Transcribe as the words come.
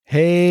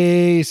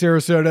Hey,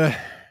 Sarasota,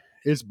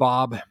 it's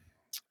Bob.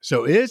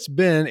 So it's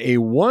been a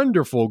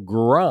wonderful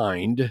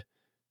grind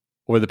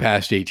over the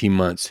past 18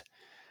 months.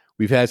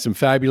 We've had some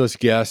fabulous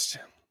guests.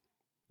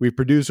 We've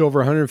produced over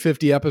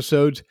 150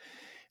 episodes,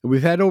 and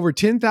we've had over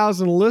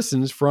 10,000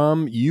 listens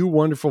from you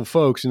wonderful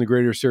folks in the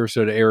greater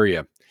Sarasota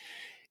area.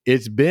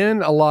 It's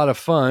been a lot of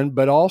fun,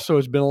 but also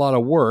it's been a lot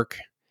of work.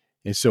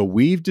 And so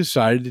we've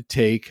decided to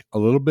take a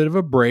little bit of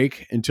a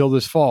break until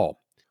this fall.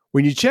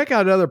 When you check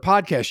out other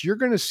podcasts, you're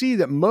going to see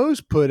that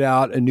most put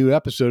out a new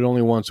episode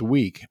only once a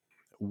week.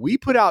 We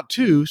put out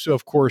two, so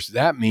of course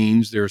that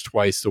means there's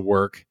twice the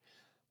work.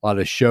 A lot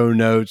of show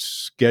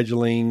notes,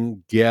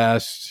 scheduling,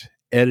 guests,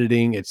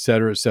 editing, et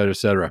cetera, et cetera, et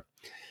cetera.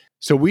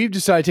 So we've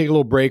decided to take a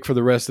little break for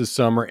the rest of the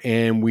summer,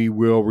 and we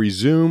will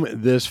resume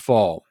this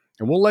fall.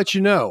 And we'll let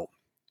you know.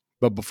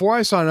 But before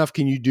I sign off,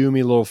 can you do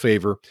me a little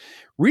favor?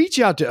 Reach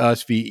out to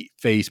us via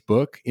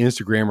Facebook,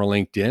 Instagram, or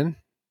LinkedIn.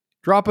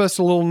 Drop us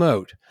a little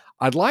note.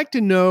 I'd like to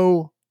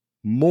know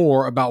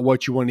more about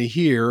what you want to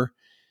hear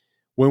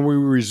when we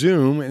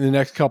resume in the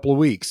next couple of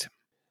weeks.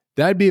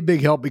 That'd be a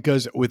big help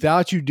because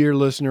without you, dear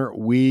listener,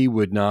 we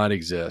would not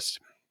exist.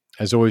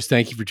 As always,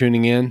 thank you for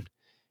tuning in.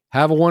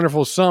 Have a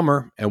wonderful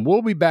summer, and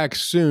we'll be back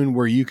soon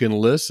where you can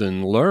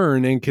listen,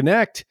 learn, and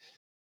connect.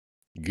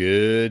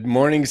 Good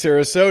morning,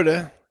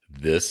 Sarasota.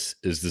 This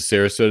is the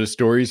Sarasota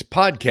Stories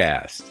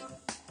Podcast.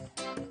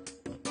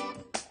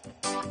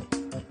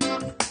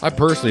 I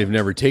personally have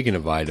never taken a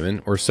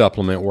vitamin or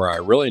supplement where I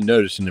really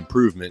noticed an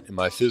improvement in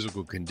my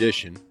physical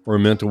condition or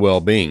mental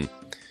well-being.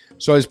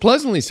 So I was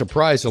pleasantly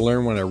surprised to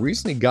learn when I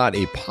recently got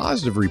a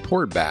positive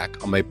report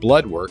back on my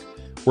blood work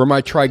where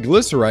my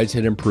triglycerides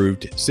had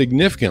improved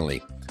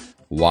significantly.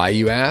 Why,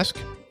 you ask?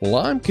 Well,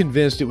 I'm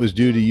convinced it was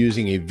due to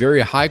using a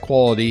very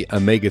high-quality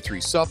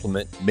omega-3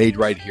 supplement made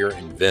right here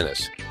in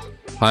Venice.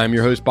 Hi, I'm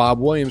your host, Bob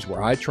Williams,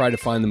 where I try to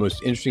find the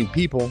most interesting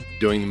people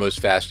doing the most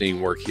fascinating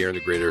work here in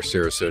the greater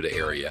Sarasota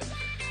area.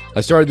 I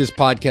started this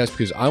podcast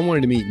because I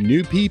wanted to meet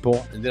new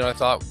people, and then I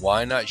thought,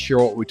 why not share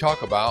what we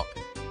talk about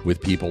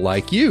with people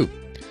like you?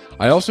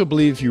 I also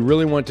believe if you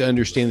really want to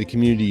understand the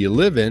community you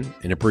live in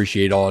and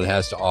appreciate all it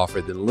has to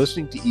offer, then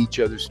listening to each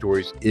other's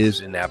stories is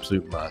an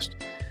absolute must.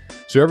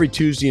 So every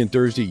Tuesday and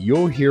Thursday,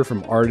 you'll hear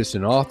from artists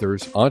and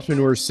authors,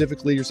 entrepreneurs,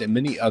 civic leaders, and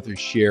many others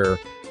share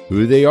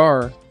who they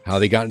are, how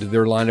they got into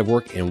their line of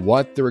work, and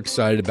what they're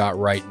excited about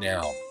right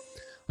now.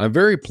 I'm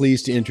very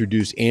pleased to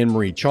introduce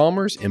Anne-Marie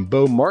Chalmers and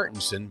Bo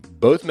Martinsen,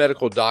 both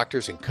medical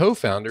doctors and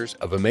co-founders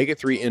of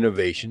Omega3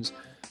 Innovations,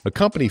 a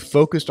company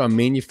focused on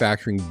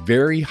manufacturing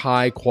very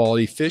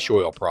high-quality fish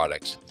oil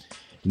products.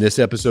 In this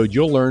episode,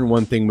 you'll learn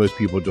one thing most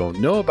people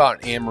don't know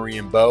about Anne-Marie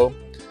and Bo,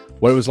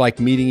 what it was like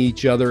meeting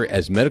each other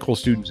as medical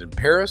students in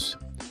Paris,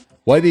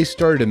 why they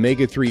started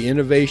Omega3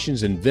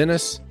 Innovations in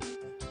Venice,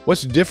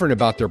 what's different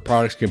about their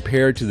products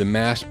compared to the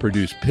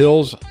mass-produced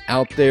pills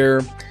out there,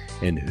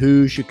 and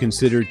who should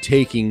consider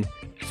taking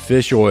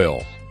fish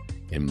oil,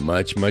 and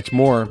much, much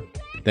more.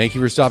 Thank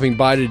you for stopping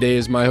by today.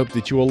 It's my hope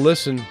that you will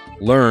listen,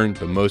 learn,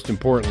 but most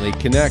importantly,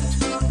 connect.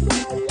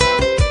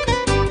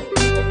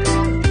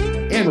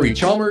 Anne-Marie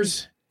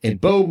Chalmers and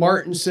Bo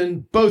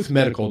Martinsen, both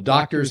medical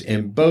doctors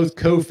and both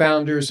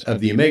co-founders of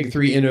the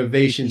Omega3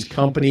 Innovations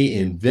Company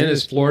in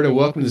Venice, Florida.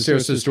 Welcome to the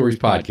Sarasota Stories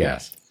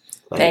Podcast.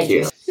 Thank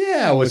you.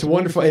 Yeah, well, it's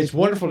wonderful. It's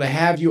wonderful to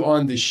have you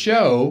on the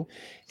show.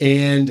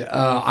 And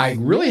I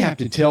really have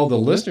to tell the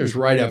listeners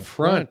right up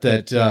front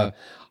that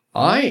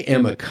I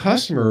am a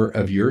customer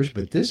of yours,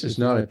 but this is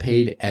not a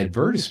paid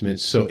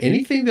advertisement. So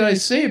anything that I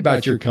say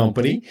about your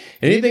company,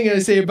 anything that I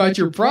say about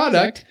your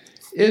product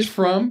is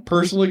from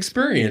personal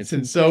experience.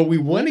 And so we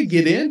want to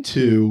get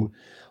into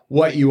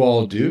what you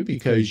all do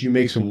because you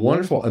make some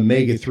wonderful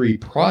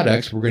omega-3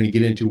 products. We're going to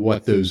get into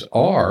what those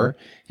are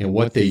and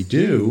what they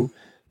do.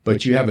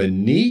 But you have a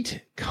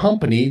neat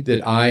company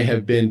that I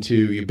have been to.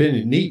 You've been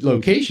in a neat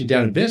location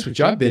down in Venice,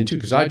 which I've been to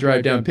because I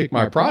drive down and pick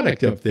my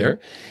product up there.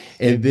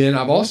 And then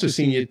I've also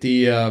seen you at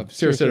the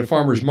Sarasota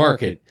Farmers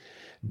Market.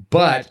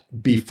 But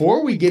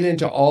before we get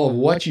into all of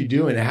what you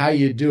do and how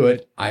you do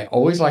it, I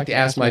always like to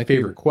ask my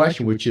favorite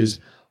question, which is,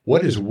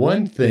 what is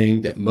one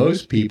thing that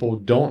most people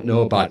don't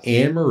know about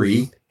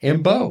Anne-Marie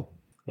and Bo?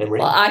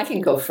 Well, I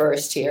can go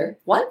first here.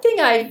 One thing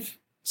I've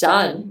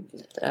done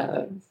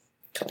a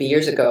couple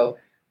years ago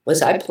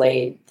was I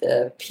played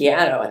the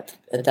piano at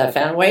the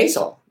Van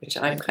Wezel, which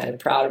I'm kind of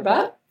proud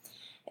about.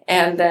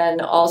 And then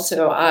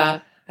also,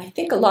 I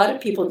think a lot of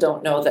people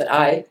don't know that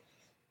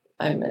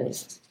I'm a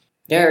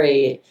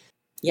very,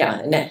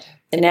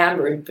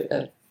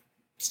 enamored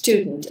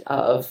student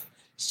of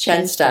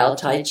Chen style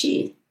Tai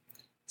Chi.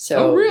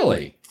 So, oh,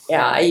 really?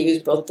 Yeah, I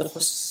use both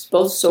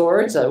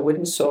swords, a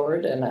wooden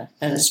sword and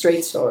a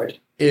straight sword.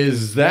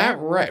 Is that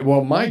right?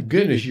 Well, my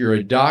goodness, you're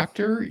a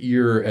doctor,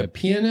 you're a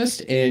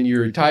pianist, and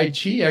you're a Tai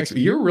Chi expert.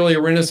 You're really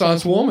a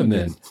Renaissance woman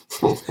then.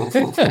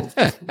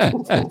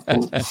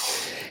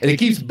 And it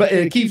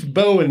keeps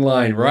Bo in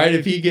line, right?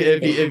 If he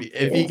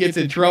gets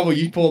in trouble,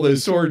 you pull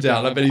those swords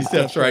out. I bet he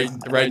steps right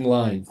in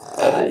line.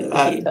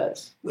 He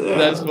does.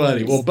 That's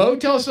funny. Well, Bo,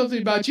 tell us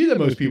something about you that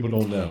most people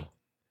don't know.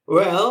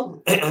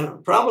 Well,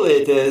 probably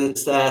it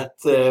is that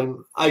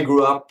I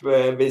grew up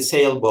with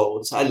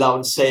sailboats. I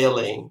loved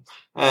sailing.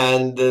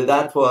 And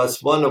that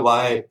was one of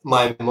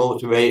my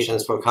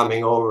motivations for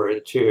coming over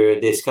to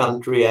this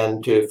country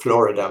and to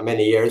Florida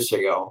many years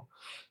ago.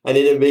 And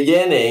in the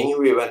beginning,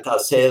 we went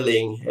out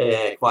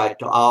sailing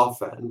quite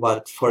often.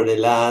 But for the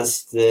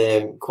last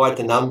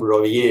quite a number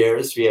of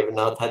years, we have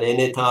not had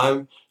any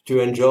time to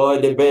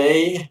enjoy the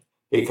bay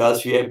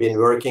because we have been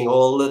working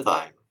all the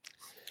time.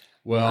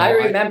 Well, I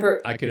remember.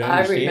 I could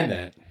understand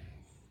that.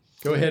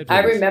 Go ahead, please.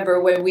 I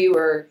remember when we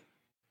were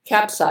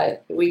capsize.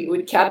 We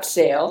would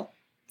capsize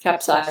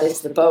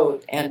the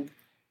boat, and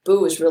Boo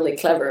was really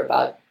clever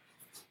about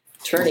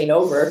turning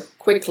over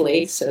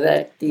quickly so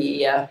that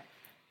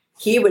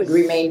he would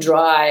remain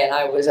dry and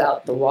I was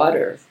out in the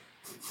water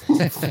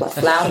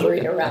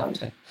floundering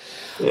around.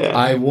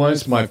 Yeah.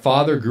 My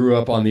father grew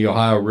up on the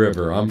Ohio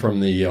River. I'm from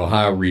the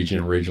Ohio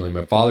region originally.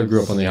 My father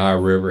grew up on the Ohio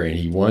River, and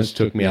he once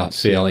took me out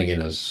sailing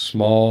in a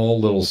small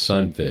little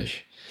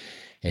sunfish.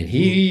 And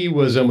he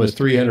was almost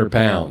 300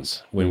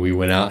 pounds when we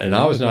went out, and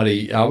I was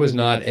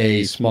not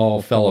a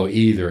small fellow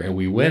either. And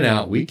we went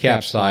out, we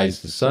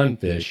capsized the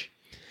sunfish,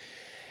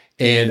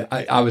 and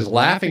I was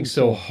laughing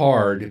so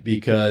hard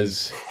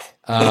because,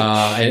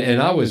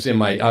 and I was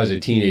a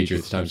teenager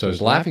at the time, so I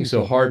was laughing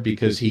so hard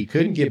because he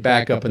couldn't get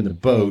back up in the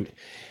boat.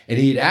 And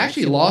he'd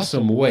actually lost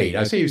some weight.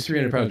 I say he was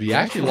 300 pounds, but he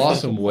actually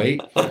lost some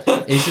weight.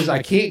 And he says,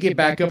 I can't get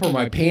back up or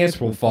my pants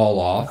will fall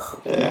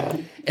off. Yeah.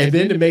 And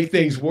then to make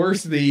things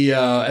worse,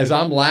 as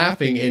I'm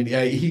laughing and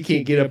he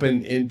can't get up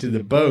into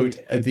the boat,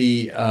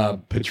 the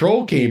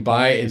patrol came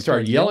by and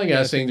started yelling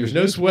at us saying, there's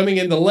no swimming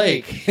in the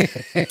lake.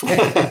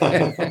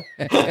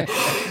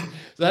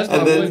 So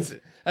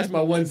that's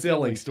my one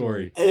sailing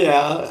story.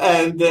 Yeah,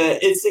 and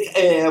it's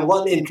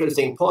one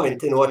interesting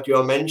point in what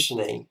you're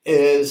mentioning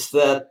is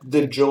that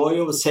the joy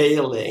of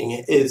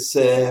sailing is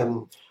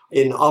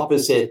in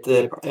opposite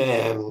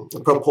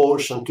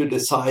proportion to the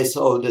size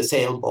of the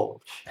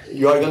sailboat.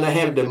 You are going to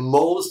have the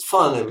most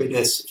fun with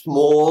a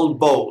small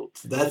boat.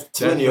 That's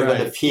when you're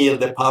going to feel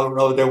the power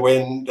of the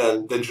wind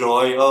and the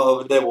joy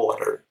of the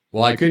water.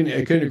 Well, I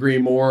couldn't agree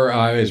more.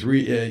 I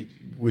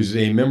was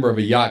a member of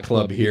a yacht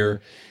club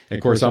here. And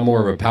of course, I'm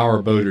more of a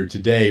power boater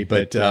today,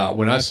 but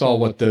when I saw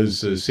what those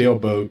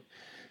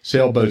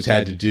sailboats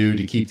had to do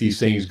to keep these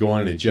things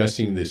going and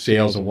adjusting the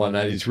sails and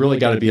whatnot, it's really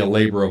got to be a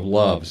labor of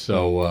love.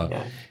 So,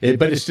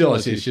 but it's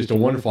just a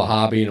wonderful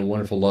hobby and a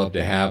wonderful love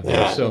to have there.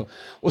 Yeah. So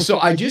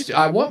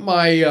I want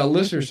my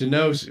listeners to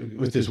know,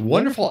 with this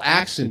wonderful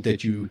accent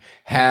that you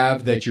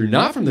have, that you're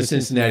not from the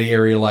Cincinnati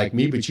area like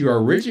me, but you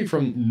are originally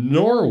from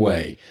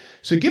Norway.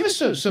 So give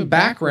us some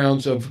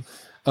backgrounds of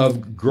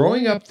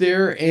growing up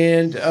there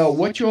and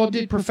what you all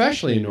did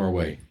professionally in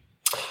Norway.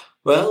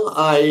 Well,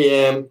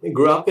 I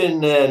grew up in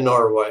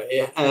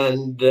Norway,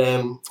 and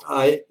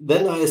I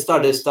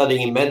started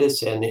studying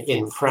medicine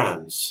in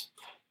France.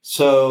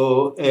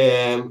 So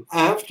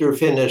after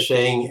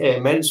finishing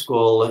med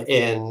school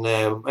in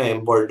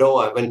Bordeaux,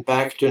 I went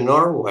back to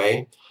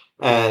Norway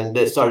and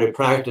started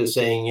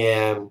practicing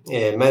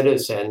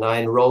medicine.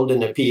 I enrolled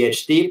in a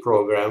PhD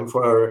program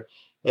for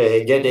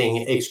getting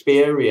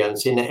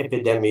experience in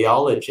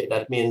epidemiology.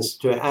 That means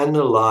to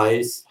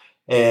analyze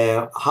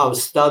how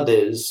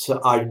studies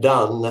are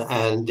done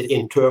and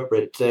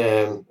interpret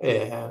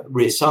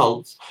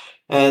results.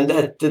 And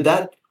at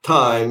that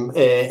time,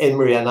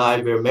 Anne-Marie and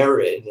I were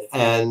married,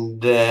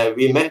 and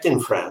we met in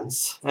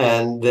France.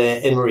 And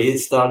Anne-Marie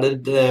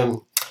started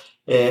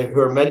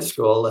her med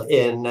school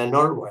in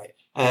Norway.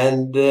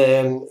 And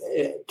 20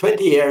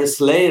 years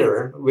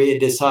later, we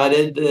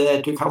decided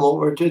to come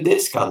over to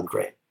this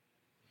country.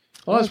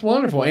 Oh, that's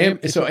wonderful.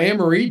 So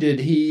Anne-Marie, did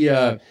he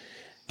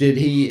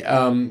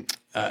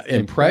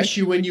impress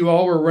you when you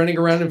all were running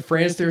around in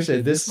France there?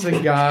 Said, this is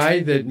a guy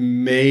that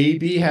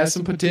maybe has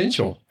some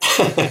potential.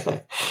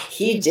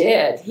 He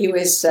did. He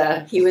was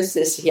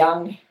this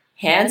young,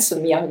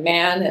 handsome young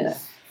man. And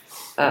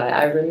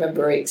I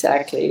remember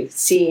exactly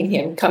seeing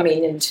him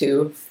coming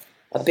into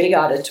a big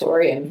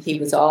auditorium. He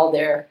was all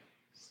there.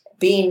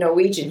 Being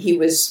Norwegian, he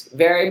was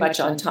very much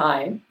on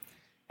time.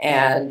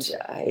 And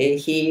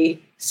he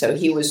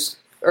was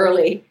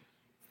early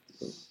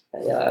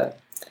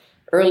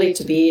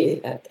to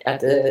be at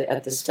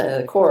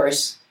the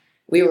course.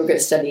 We were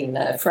studying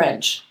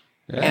French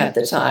at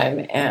the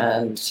time,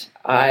 and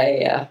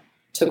I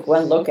took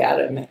one look at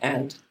him,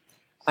 and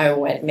I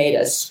made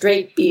a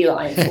straight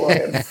beeline for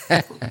him.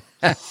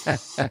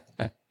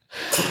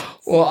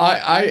 Well,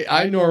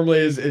 I normally,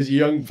 as a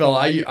young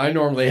fella, I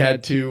normally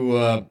had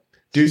to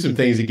do some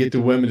things to get the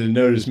women to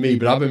notice me,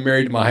 but I've been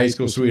married to my high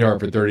school sweetheart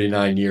for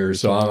 39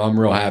 years, so I'm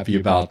real happy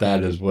about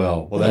that as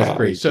well. Well, that's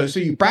great. So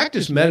you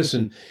practiced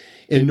medicine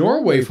in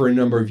Norway for a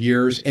number of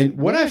years, and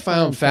what I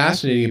found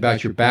fascinating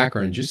about your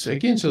background, just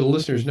again so the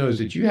listeners know, is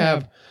that you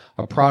have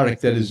a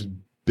product that is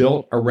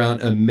built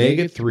around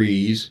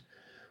omega-3s,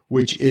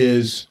 which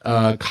is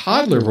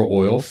cod liver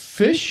oil,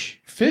 fish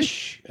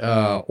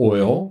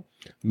oil,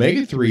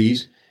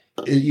 omega-3s.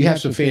 You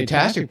have some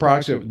fantastic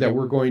products that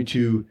we're going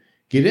to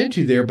get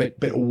into there, but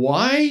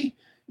why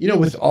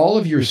With all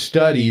of your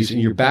studies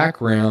and your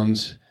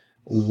backgrounds,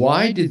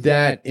 why did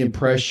that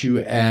impress you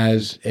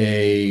as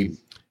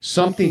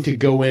something to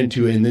go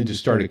into and then to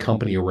start a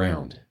company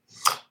around?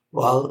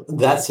 Well,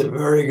 that's a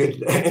very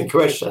good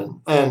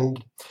question.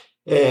 And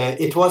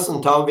it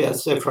wasn't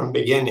obvious from the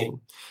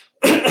beginning.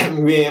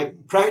 We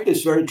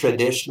practiced very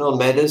traditional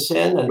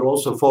medicine and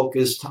also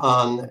focused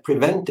on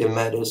preventive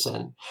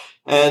medicine.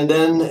 And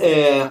then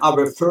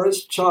our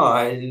first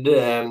child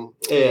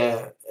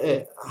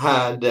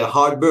had a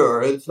hard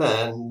birth,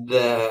 and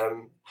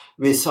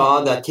we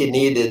saw that he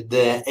needed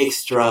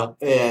extra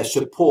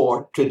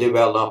support to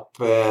develop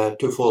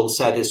to full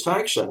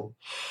satisfaction.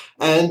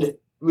 And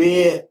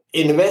we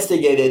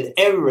investigated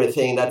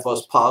everything that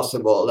was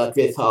possible that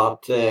we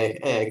thought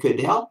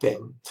could help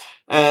him.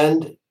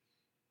 And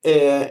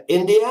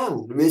in the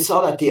end, we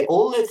saw that the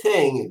only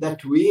thing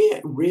that we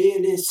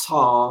really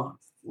saw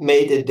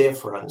made a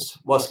difference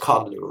was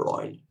cod liver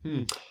oil.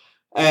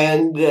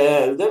 And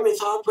then we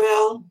thought,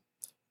 well,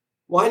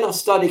 why not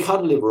study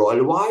cod liver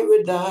oil? Why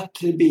would that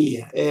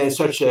be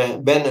such a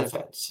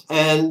benefit?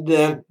 And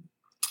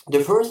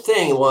the first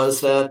thing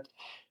was that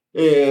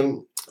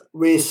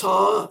we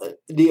saw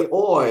the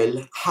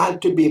oil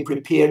had to be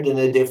prepared in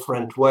a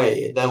different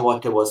way than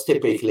what it was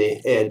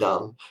typically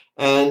done.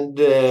 And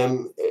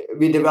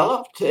we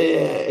developed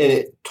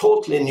a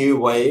totally new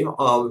way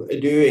of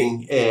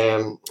doing,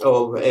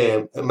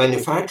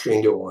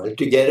 manufacturing the oil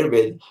together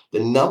with the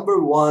number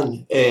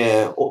one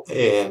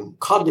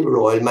cod liver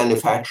oil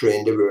manufacturer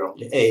in the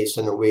world, ACE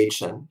and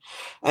Norwegian.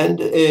 And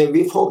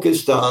we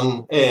focused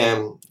on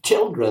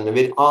children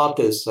with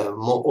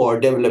autism or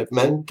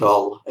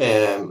developmental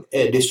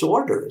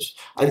disorders.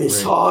 And we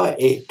saw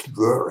it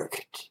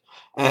worked.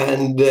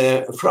 And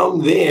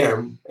from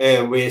there,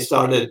 we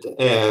started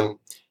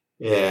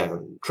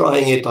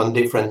trying it on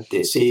different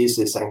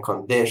diseases and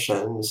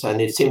conditions,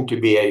 and it seemed to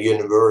be a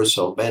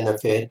universal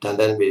benefit. And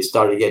then we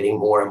started getting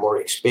more and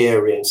more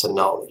experience and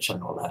knowledge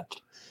and all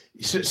that.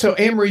 So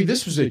Anne-Marie,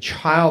 this was a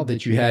child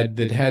that you had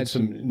that had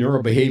some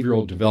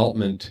neurobehavioral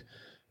development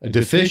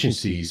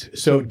deficiencies.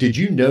 So did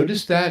you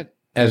notice that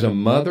as a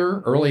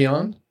mother early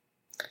on?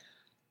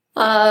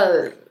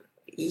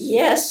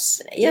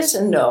 Yes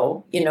and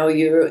no.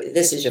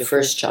 This is your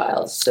first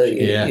child, so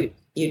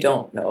you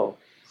don't know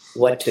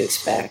what to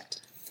expect.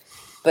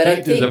 But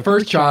I think the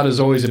first child is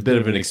always a bit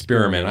of an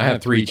experiment. I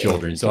have 3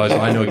 children, so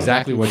I know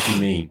exactly what you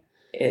mean.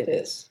 It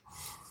is.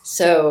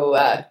 So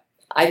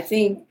I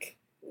think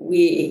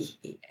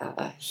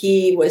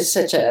he was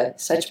such a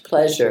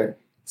pleasure,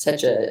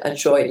 such a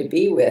joy to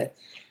be with.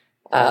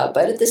 But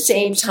at the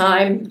same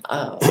time,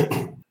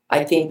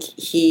 I think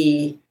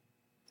he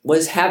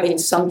was having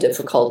some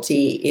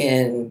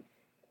difficulty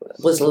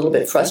was a little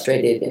bit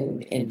frustrated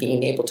in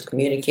being able to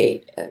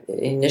communicate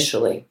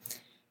initially.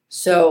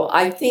 So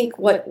I think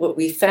what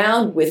we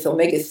found with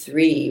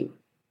Omega3,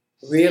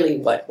 really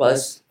what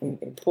was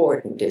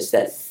important is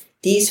that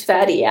these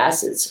fatty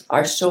acids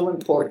are so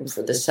important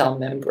for the cell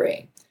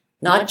membrane,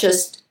 not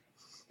just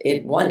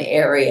in one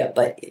area,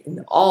 but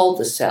in all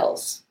the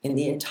cells in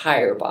the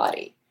entire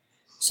body.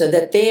 So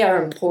that they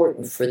are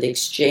important for the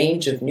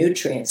exchange of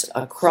nutrients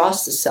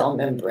across the cell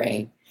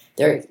membrane.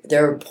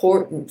 They're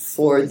important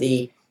for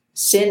the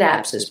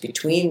synapses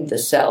between the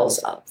cells,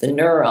 the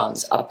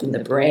neurons up in the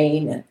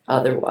brain and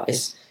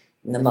otherwise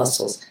in the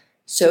muscles.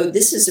 So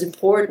this is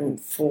important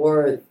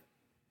for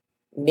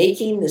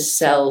making the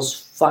cells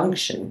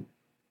function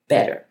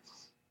better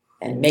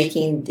and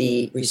making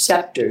the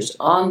receptors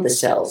on the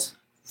cells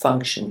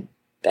function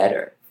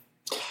better.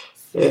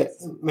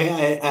 May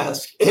I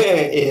ask,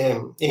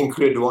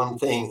 include one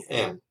thing,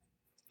 and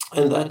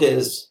that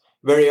is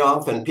very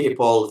often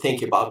people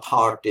think about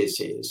heart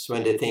disease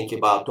when they think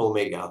about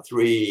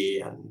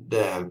omega-3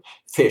 and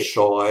fish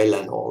oil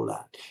and all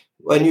that.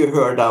 When you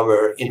heard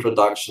our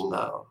introduction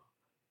now,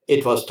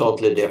 it was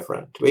totally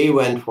different. We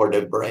went for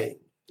the brain.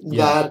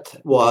 Yeah. That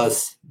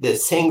was the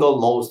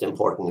single most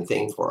important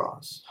thing for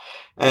us.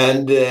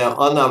 And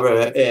on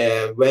our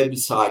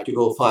website, you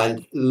will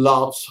find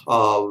lots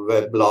of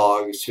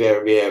blogs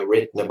where we have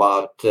written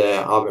about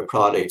our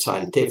product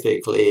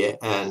scientifically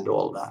and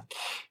all that.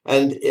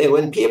 And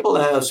when people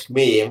ask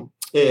me,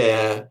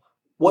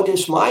 what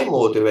is my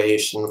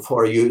motivation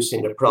for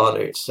using the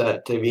products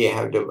that we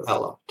have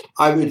developed,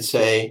 I would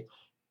say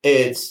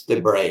it's the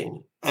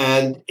brain.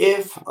 And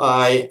if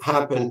I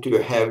happen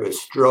to have a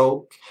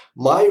stroke,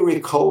 my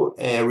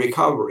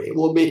recovery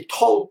will be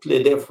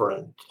totally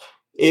different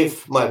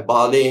if my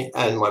body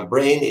and my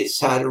brain is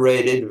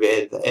saturated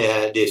with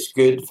these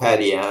good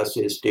fatty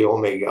acids, the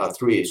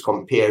omega-3s,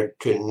 compared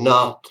to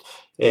not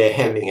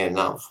having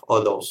enough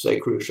of those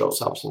crucial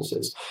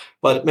substances.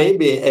 But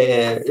maybe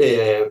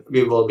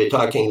we will be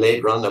talking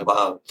later on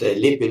about the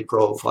lipid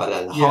profile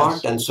and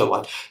heart and so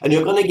on. And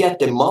you're going to get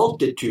the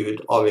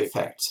multitude of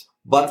effects.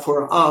 But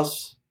for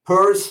us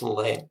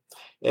personally,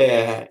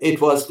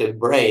 it was the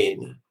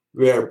brain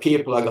where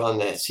people are going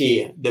to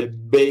see the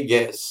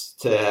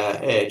biggest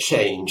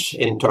change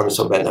in terms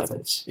of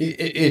benefits.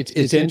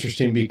 It's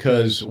interesting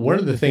because one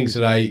of the things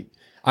that I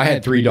I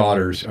had three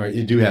daughters. Or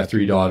I do have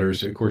three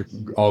daughters, of course,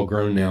 all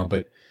grown now.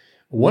 But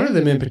one of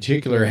them in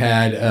particular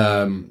had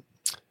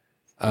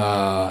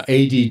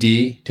ADD,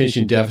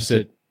 attention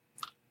deficit,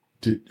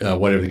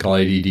 whatever they call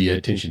ADD,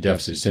 attention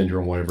deficit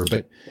syndrome, whatever.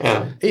 But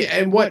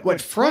and what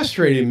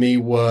frustrated me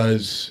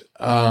was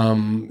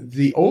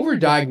the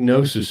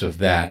overdiagnosis of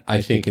that.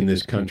 I think in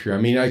this country, I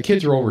mean, our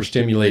kids are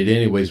overstimulated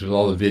anyways with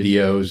all the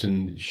videos,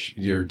 and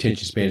their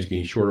attention spans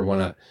getting shorter and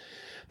whatnot.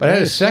 But I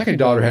had a second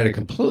daughter had a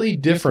completely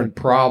different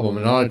problem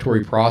in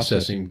auditory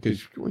processing,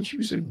 because when she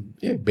was a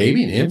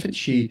baby, an infant,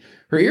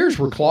 her ears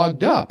were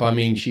clogged up. I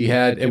mean, she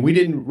had, and we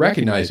didn't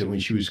recognize it when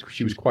she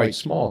was quite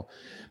small,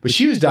 but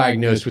she was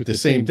diagnosed with the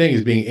same thing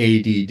as being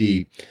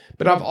ADD.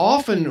 But I've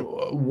often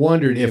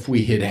wondered if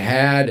we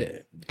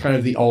had kind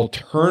of the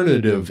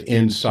alternative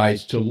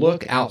insights to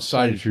look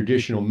outside of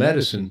traditional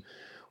medicine,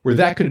 where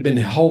that could have been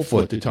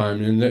helpful at the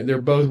time. And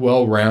they're both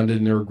well-rounded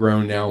and they're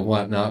grown now and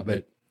whatnot.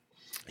 But,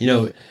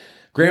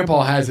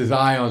 Grandpa has his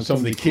eye on some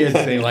of the kids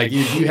saying, like,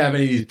 you have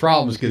any of these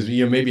problems? Because,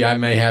 maybe I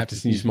may have to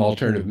see some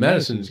alternative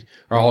medicines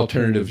or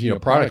alternative,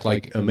 product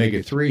like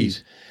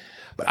Omega-3s.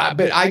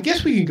 But I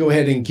guess we can go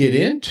ahead and get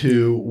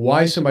into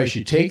why somebody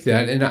should take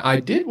that. And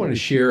I did want to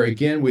share,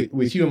 again,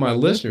 with you and my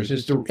listeners,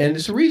 it's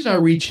the reason I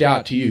reached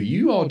out to you.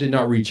 You all did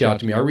not reach out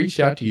to me. I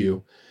reached out to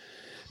you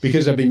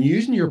because I've been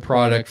using your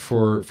product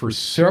for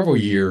several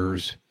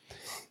years.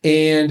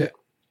 And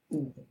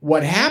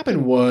what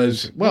happened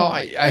was,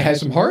 I had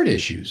some heart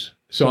issues.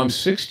 So I'm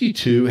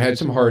 62, had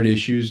some heart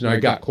issues, and I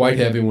got quite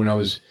heavy when I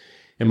was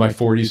in my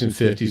 40s and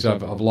 50s.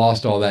 I've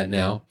lost all that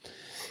now.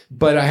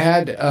 But I've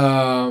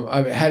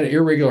had an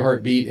irregular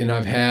heartbeat, and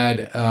I've had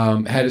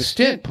a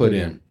stent put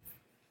in.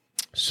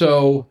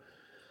 So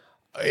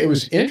it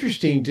was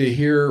interesting to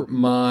hear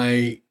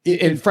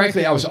and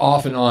frankly, I was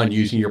off and on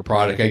using your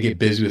product. I get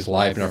busy with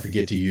life, and I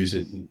forget to use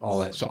it and all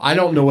that. So I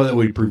don't know whether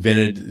we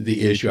prevented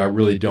the issue. I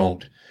really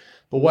don't.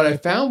 But what I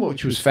found,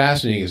 which was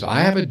fascinating, is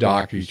I have a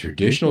doctor, he's a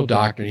traditional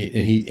doctor, and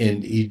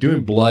he's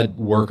doing blood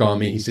work on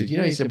me. He said,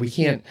 we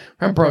can't,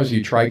 we're having problems with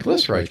your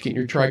triglycerides, getting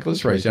your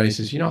triglycerides down. He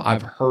says,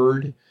 I've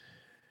heard,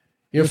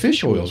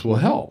 fish oils will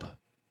help.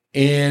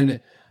 And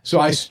so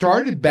I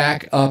started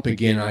back up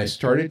again. I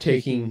started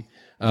taking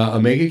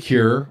Omega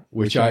Cure,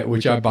 which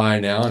I buy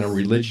now, and I'm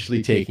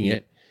religiously taking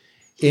it.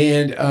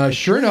 And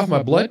sure enough,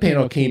 my blood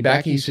panel came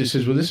back, and he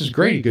says, well, this is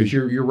great. He goes,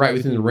 you're right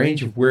within the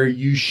range of where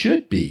you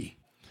should be.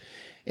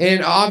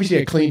 And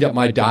obviously I cleaned up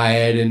my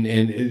diet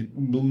and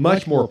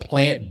much more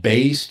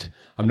plant-based.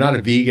 I'm not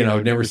a vegan. I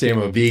would never say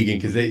I'm a vegan,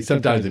 because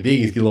sometimes the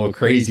vegans get a little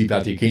crazy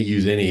about that you can't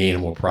use any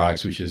animal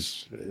products, which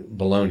is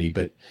baloney.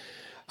 But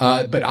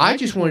I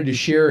just wanted to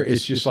share,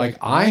 it's just like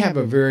I have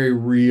a very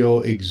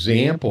real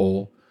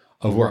example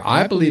of where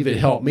I believe it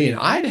helped me. And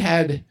I'd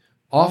had,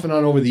 off and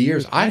on over the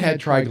years, I'd had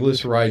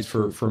triglycerides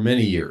for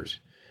many years.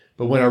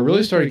 But when I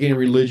really started getting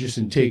religious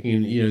and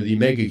taking, the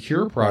Omega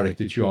Cure product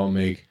that you all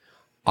make,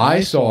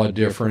 I saw a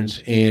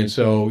difference, and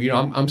so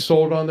I'm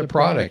sold on the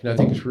product, and I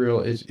think it's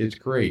real. It's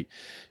great.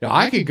 Now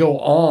I could go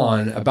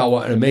on about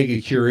what Omega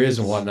Cure is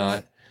and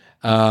whatnot,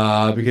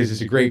 because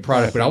it's a great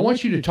product. But I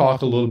want you to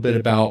talk a little bit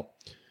about.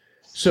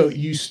 So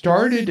you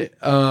started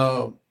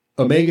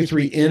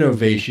Omega-3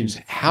 Innovations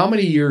how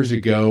many years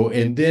ago,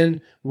 and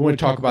then we want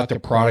to talk about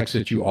the products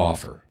that you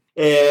offer.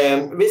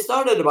 We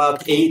started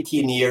about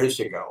 18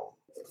 years ago.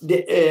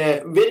 With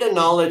the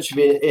knowledge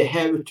we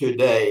have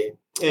today.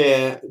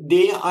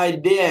 The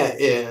idea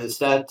is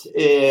that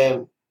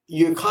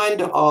you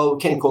kind of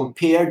can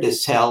compare the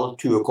cell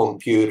to a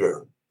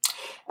computer.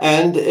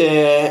 And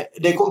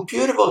the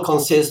computer will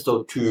consist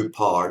of two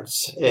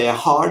parts, a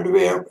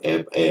hardware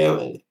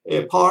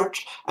part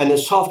and a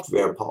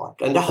software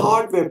part. And the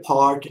hardware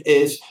part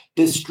is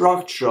the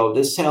structure of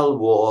the cell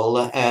wall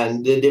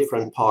and the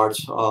different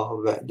parts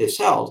of the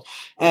cells.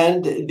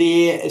 And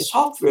the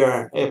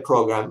software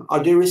program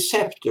are the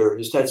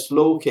receptors that's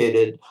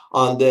located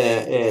on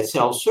the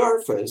cell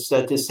surface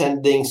that is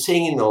sending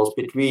signals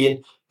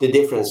between the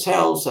different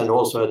cells and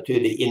also to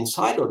the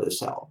inside of the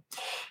cell.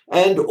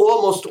 And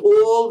almost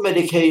all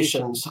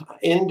medications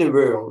in the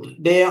world,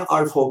 they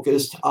are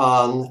focused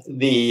on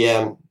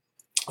the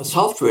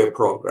software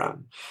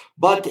program.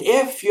 But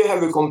if you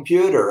have a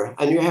computer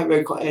and you have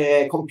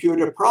a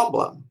computer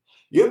problem,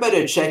 you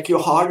better check your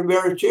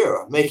hardware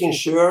too, making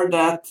sure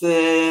that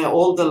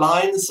all the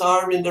lines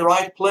are in the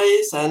right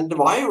place and the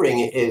wiring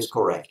is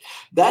correct.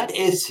 That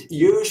is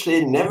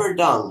usually never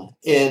done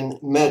in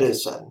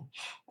medicine.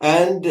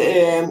 And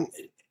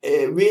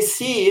we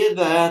see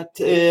that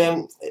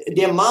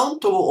the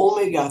amount of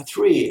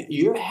omega-3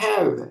 you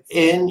have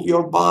in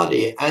your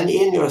body and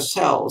in your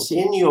cells,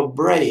 in your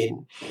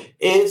brain,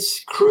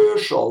 is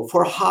crucial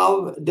for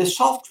how the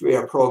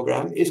software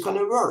program is going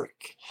to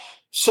work.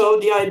 So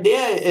the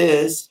idea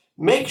is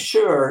make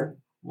sure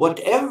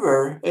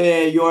whatever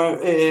your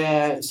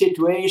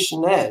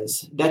situation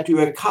is, that you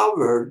have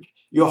covered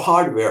your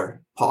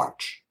hardware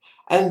part.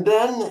 And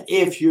then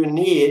if you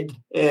need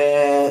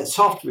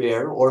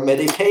software or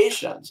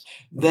medications,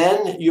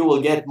 then you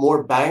will get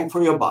more bang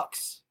for your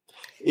bucks.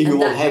 You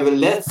will have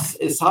less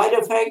side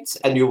effects,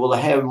 and you will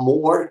have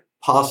more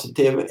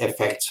positive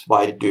effects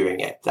by doing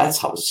it. That's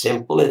how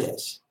simple it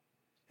is.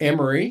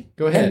 Anne-Marie,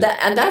 go ahead.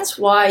 And that's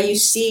why you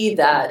see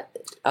that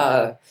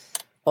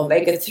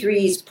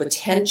omega-3s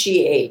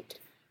potentiate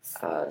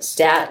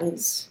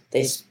statins,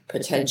 they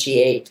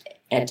potentiate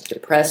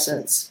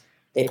antidepressants,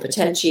 they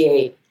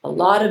potentiate a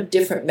lot of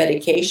different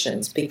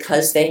medications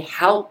because they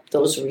help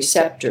those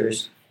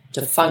receptors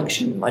to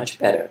function much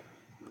better.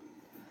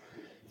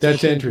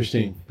 That's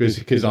interesting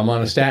because I'm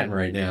on a statin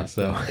right now.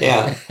 So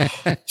yeah.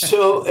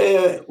 So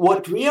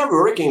what we are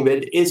working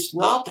with is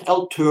not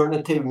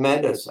alternative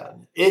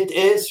medicine. It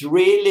is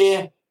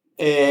really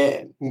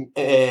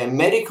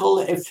medical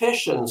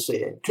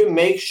efficiency to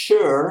make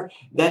sure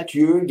that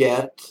you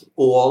get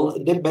all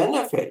the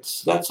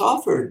benefits that's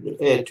offered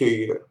to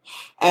you.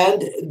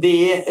 And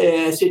the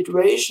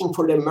situation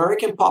for the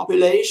American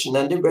population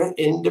and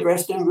in the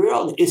Western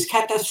world is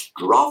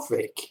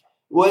catastrophic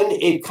when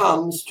it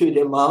comes to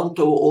the amount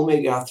of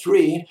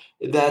omega-3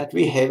 that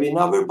we have in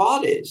our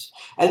bodies.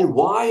 And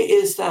why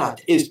is that?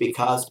 It's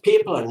because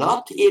people are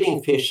not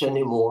eating fish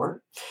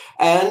anymore.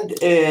 And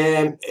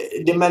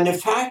the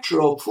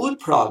manufacturer of food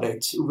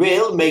products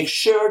will make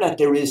sure that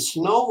there is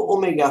no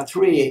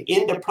omega-3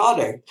 in the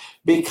product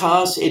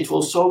because it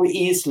will so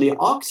easily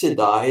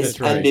oxidize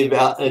and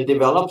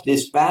develop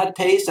this bad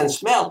taste and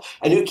smell,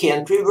 and you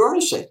can't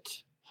reverse it.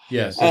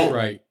 Yes, that's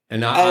right.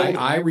 And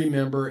I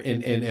remember,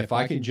 and if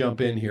I can jump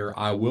in here,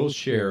 I will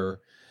share,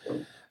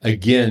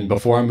 again,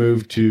 before I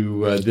moved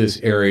to this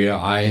area,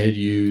 I had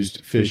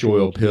used fish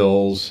oil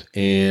pills,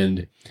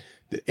 and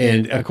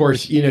of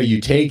course, you know, you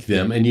take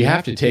them, and you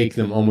have to take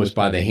them almost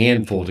by the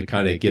handful to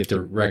kind of get the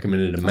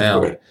recommended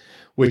amount,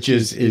 which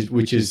is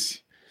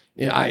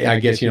you know, I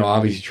guess, you know,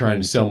 obviously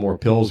trying to sell more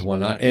pills and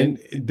whatnot, and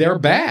they're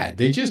bad.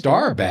 They just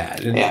are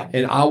bad.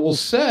 And I will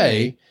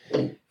say,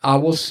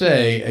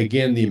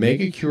 again, the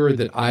Omega Cure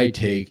that I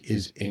take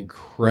is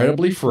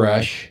incredibly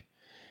fresh,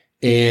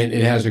 and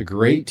it has a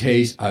great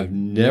taste. I've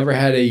never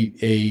had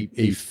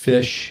a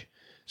fish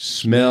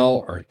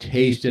smell or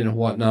taste and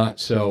whatnot.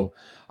 So,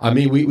 I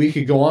mean, we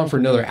could go on for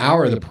another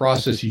hour of the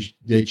process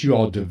that you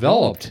all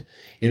developed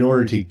in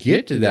order to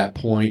get to that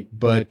point.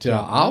 But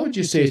I would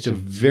just say it's a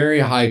very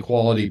high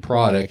quality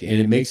product, and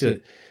it makes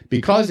it,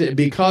 because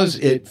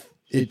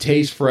it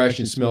tastes fresh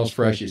and smells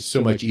fresh, it's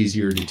so much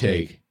easier to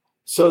take.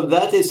 So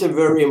that is a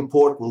very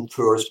important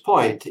first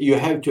point. You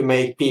have to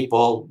make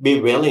people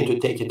be willing to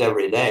take it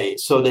every day.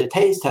 So the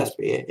taste has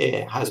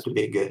to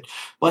be good.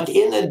 But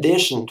in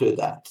addition to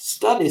that,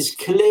 studies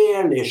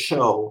clearly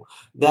show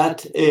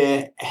that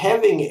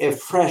having a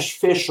fresh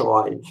fish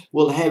oil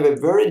will have a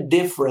very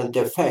different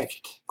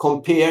effect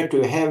compared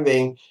to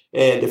having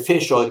the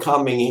fish oil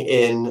coming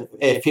in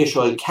fish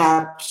oil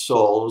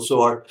capsules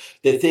or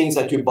the things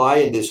that you buy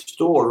in the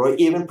store, or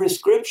even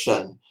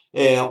prescription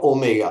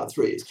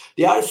omega-3s.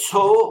 They are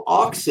so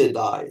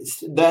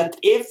oxidized that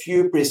if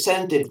you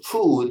presented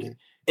food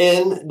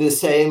in the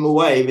same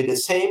way, with the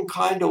same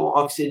kind of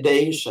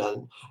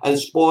oxidation and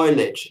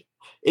spoilage,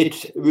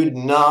 it would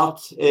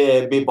not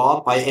be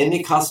bought by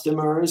any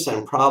customers,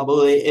 and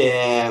probably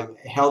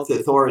health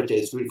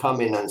authorities will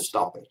come in and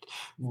stop it.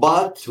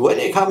 But when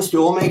it comes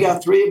to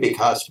omega-3,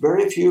 because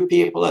very few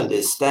people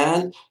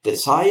understand the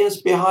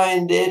science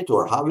behind it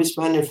or how it's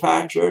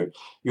manufactured,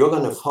 you're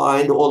going to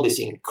find all these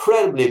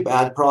incredibly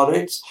bad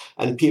products,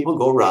 and people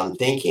go around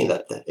thinking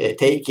that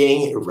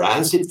taking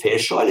rancid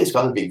fish oil is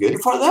going to be good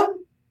for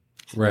them.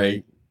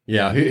 Right.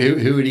 Yeah,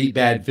 who would eat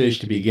bad fish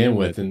to begin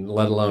with, and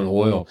let alone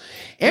oil?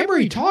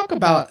 Anne-Marie, talk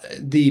about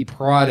the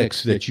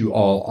products that you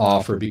all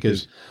offer,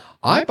 because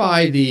I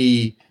buy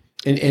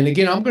and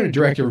again, I'm going to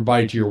direct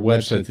everybody to your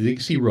website so they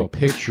can see real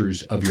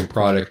pictures of your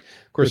product.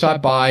 Of course, I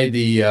buy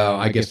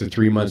I guess the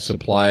 3-month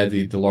supply of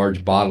the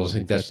large bottles. I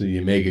think that's the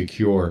Omega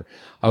Cure.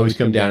 I always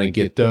come down and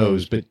get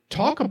those. But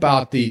talk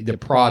about the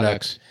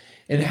products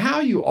and how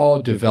you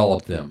all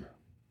develop them.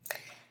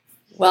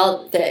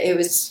 Well,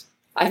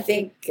 I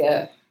think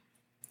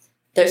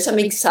there's some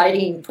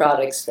exciting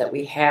products that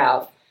we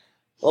have,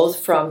 both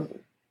from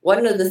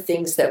one of the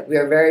things that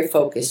we're very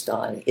focused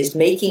on is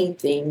making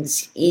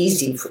things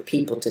easy for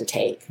people to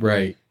take.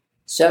 Right.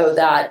 So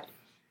that,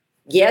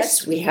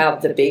 yes, we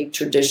have the big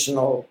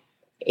traditional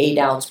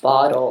 8-ounce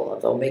bottle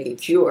of Omega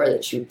Cure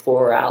that you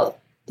pour out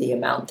the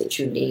amount that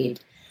you need.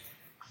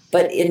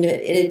 But in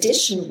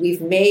addition,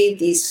 we've made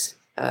these,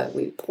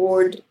 we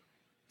poured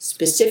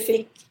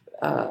specific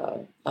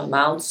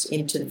amounts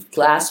into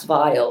glass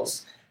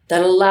vials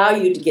that allow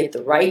you to get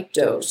the right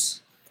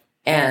dose,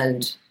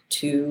 and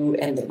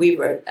we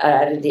were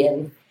added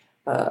in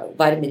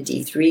vitamin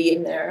D3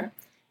 in there.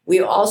 We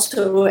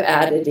also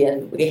added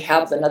in, we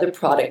have another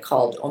product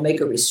called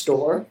Omega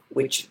Restore,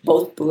 which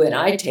both Boo and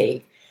I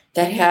take,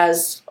 that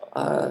has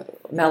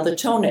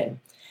melatonin.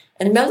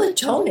 And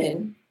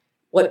melatonin,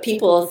 what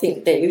people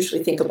think, they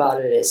usually think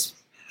about it as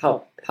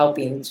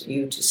helping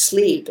you to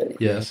sleep.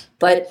 Yes.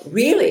 But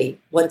really,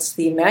 what's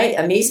the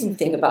amazing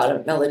thing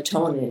about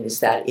melatonin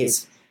is that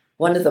it's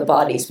one of the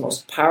body's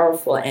most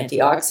powerful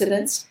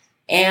antioxidants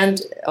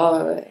and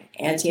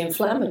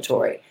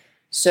anti-inflammatory.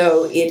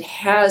 So it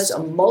has a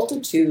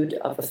multitude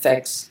of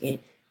effects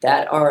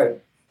that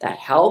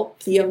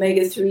help the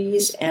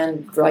omega-3s,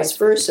 and vice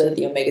versa.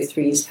 The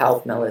omega-3s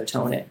help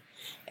melatonin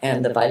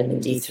and the vitamin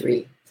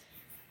D3.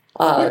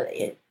 Go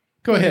ahead.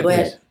 Go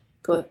ahead.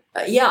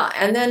 Yeah,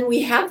 and then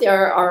we have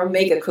our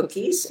omega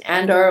cookies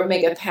and our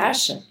omega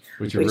passion,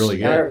 which are really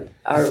good.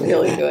 Are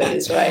really good,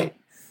 is right.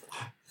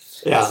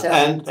 Yeah, so,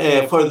 and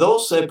for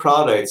those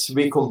products,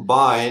 we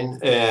combine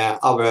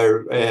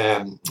our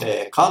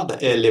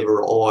cod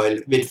liver oil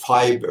with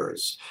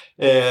fibers.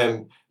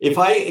 If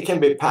I can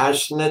be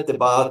passionate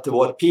about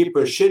what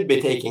people should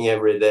be taking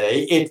every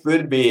day, it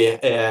would be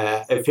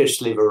a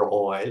fish liver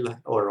oil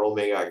or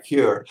Omega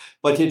Cure,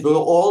 but it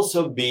will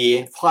also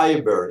be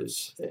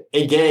fibers.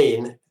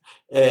 Again,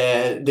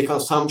 the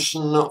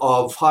consumption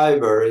of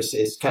fibers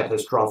is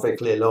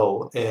catastrophically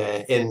low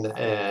in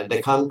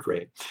the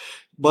country.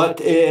 But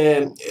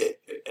the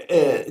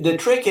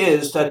trick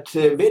is that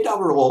with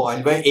our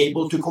oil, we're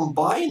able to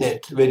combine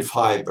it with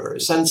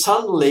fibers, and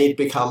suddenly it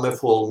becomes a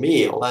full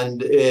meal,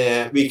 and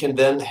we can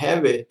then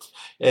have it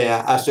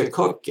as a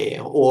cookie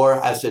or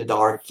as a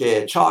dark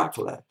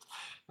chocolate.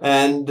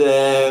 And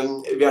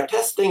we are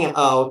testing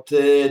out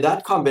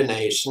that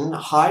combination,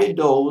 high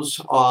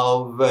dose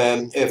of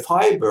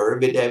fiber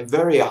with a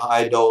very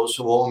high dose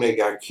of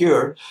Omega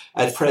Cure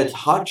at Fred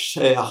Hutch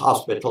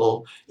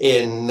Hospital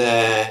in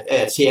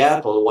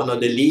Seattle, one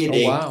of the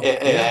leading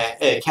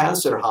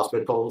cancer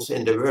hospitals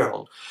in the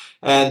world.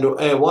 And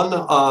one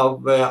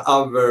of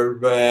our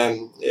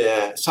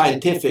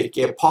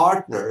scientific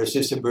partners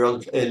is a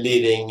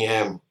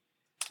world-leading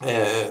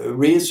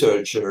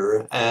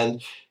researcher,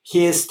 and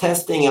he is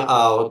testing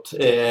out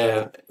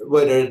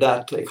whether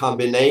that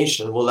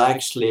combination will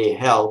actually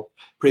help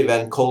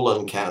prevent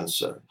colon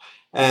cancer.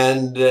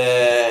 And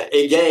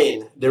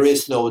again, there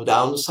is no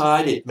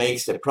downside. It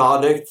makes the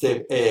product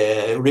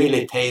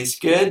really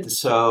taste good.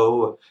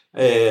 So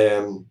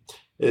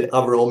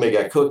our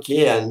Omega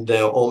cookie and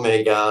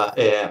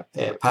Omega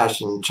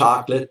passion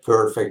chocolate,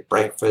 perfect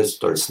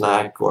breakfast or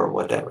snack or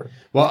whatever.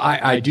 Well,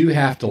 I do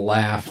have to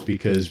laugh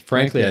because,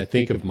 frankly, I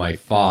think of my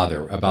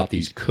father about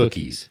these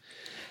cookies.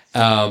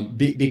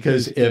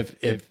 Because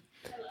if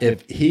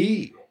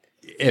he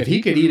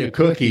could eat a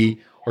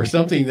cookie or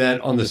something that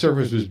on the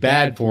surface was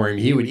bad for him,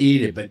 he would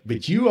eat it.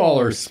 But you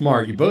all are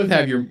smart. You both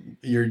have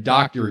your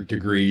doctorate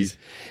degrees,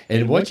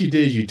 and what you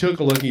did is you took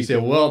a look and you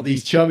said, well,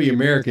 these chubby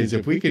Americans,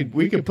 if we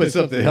could put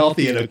something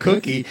healthy in a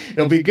cookie,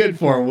 it'll be good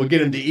for them. We'll get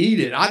them to eat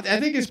it. I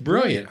think it's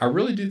brilliant. I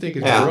really do think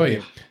it's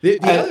brilliant.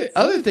 The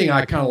other thing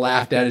I kind of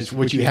laughed at is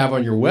what you have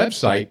on your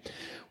website,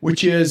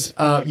 which is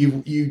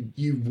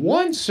you've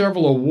won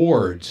several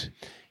awards,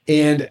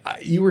 and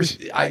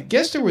I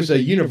guess there was a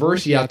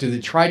university out there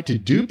that tried to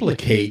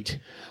duplicate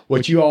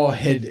what you all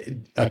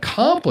had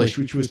accomplished,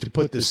 which was to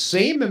put the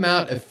same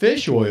amount of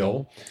fish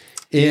oil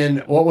in,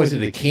 what was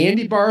it, a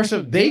candy bar or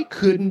something? They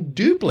couldn't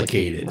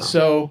duplicate it.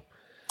 So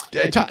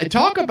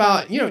talk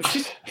about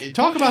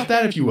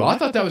that, if you will. I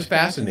thought that was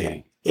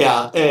fascinating.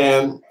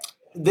 Yeah.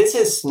 This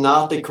is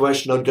not a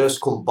question of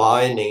just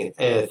combining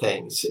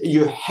things.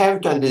 You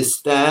have to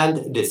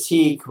understand the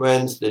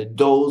sequence, the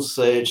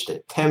dosage, the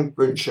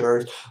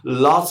temperature,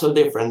 lots of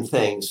different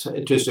things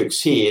to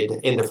succeed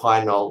in the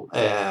final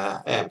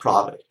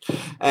product.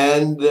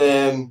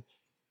 And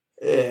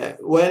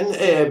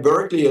when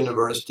Berkeley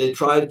University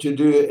tried to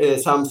do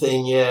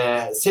something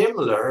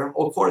similar,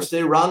 of course,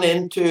 they run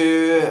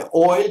into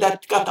oil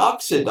that got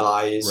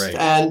oxidized. Right.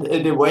 And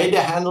the way they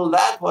handled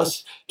that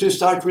was to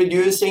start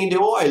reducing the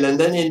oil. And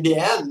then in the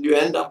end, you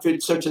end up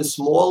with such a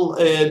small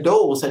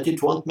dose that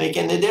it won't make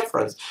any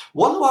difference.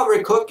 One of our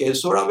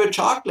cookies or our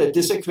chocolate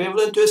is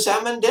equivalent to a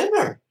salmon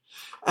dinner.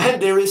 And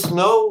there is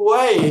no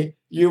way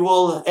you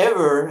will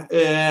ever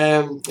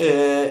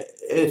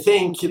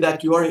think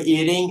that you are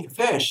eating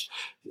fish.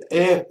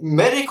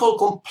 Medical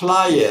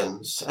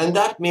compliance, and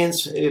that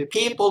means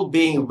people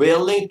being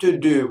willing to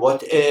do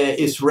what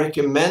is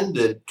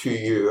recommended to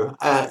you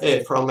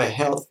from a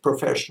health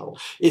professional,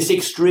 is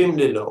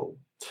extremely low.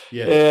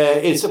 Yeah.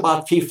 It's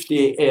about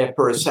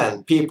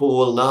 50%. People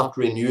will not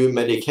renew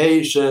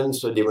medications,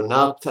 so they will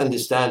not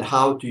understand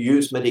how to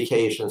use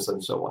medications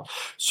and so on.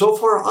 So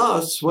for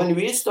us, when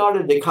we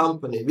started the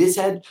company, we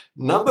said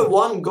number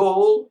one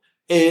goal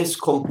is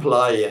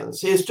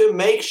compliance, is to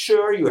make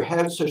sure you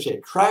have such an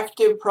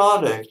attractive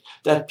product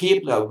that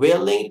people are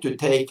willing to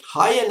take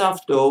high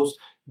enough dose,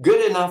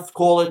 good enough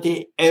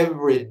quality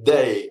every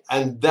day.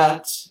 And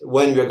that's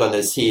when we're going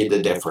to see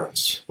the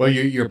difference. Well,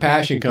 your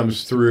passion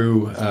comes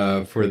through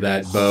for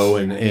that, Bo,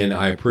 and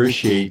I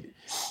appreciate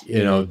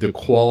the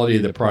quality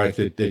of the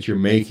product that you're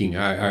making.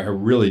 I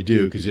really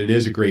do, because it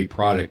is a great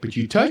product. But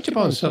you touched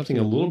upon something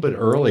a little bit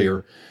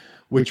earlier,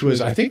 which was,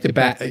 I think,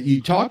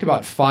 you talked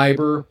about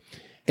fiber.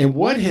 And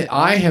what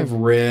I have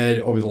read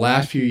over the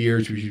last few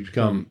years, which has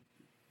become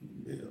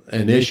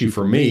an issue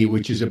for me,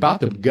 which is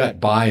about the gut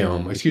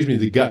biome,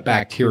 the gut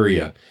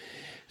bacteria.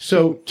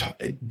 So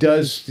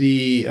does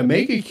the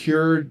Omega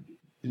Cure,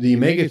 the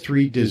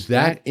Omega-3, does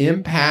that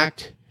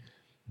impact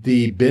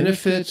the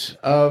benefits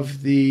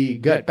of the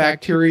gut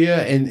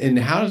bacteria, and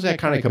how does that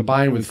kind of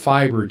combine with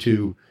fiber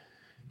to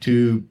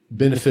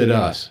benefit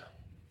us?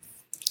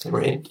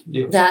 Right.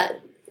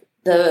 That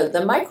the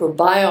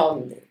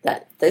microbiome,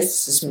 that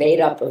this is made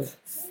up of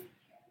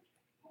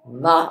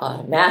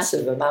a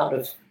massive amount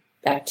of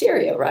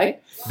bacteria,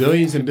 right?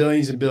 Billions and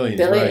billions and billions.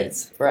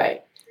 Billions,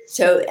 right.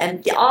 So,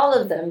 and all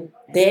of them,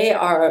 they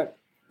are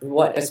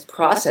what is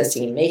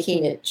processing,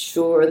 making it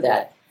sure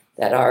that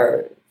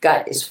our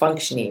gut is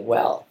functioning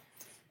well.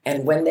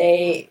 And when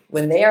they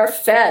are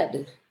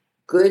fed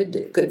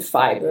good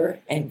fiber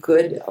and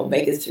good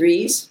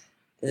omega-3s,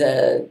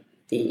 the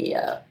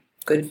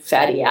good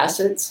fatty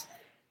acids,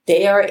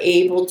 they are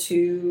able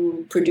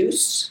to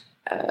produce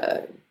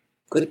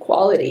good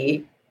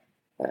quality.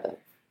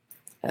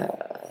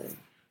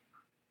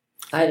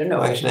 I don't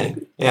know.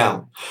 Actually,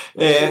 yeah.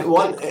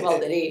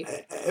 Maybe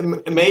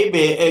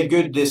a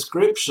good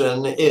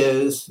description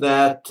is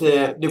that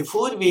the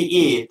food we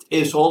eat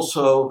is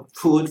also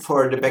food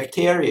for the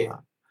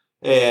bacteria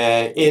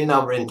in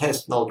our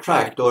intestinal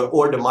tract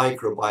or the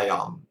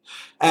microbiome.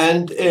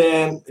 And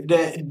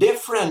the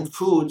different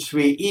foods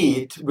we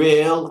eat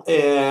will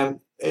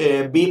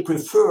be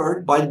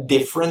preferred by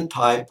different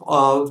type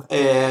of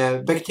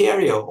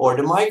bacteria or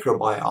the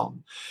microbiome.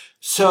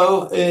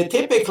 So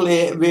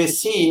typically we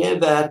see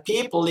that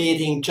people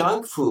eating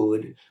junk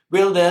food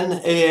will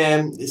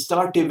then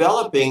start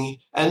developing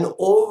an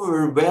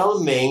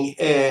overwhelming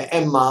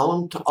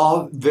amount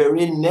of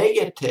very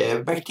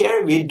negative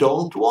bacteria we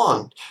don't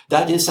want.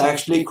 That is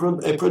actually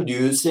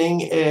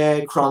producing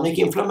chronic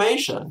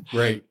inflammation.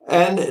 Right.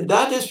 And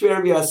that is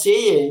where we are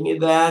seeing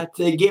that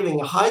giving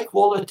high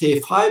quality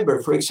fiber,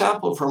 for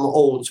example, from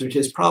oats, which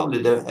is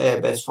probably the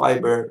best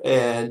fiber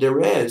there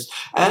is,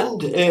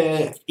 and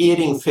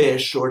eating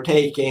fish or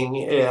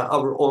taking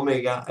our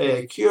omega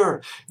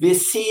cure, we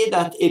see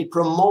that it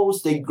promotes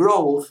the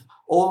growth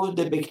of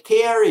the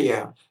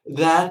bacteria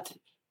that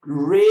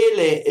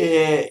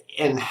really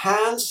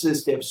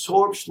enhances the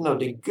absorption of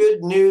the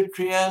good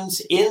nutrients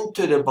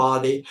into the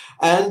body,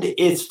 and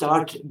it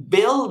starts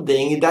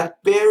building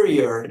that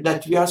barrier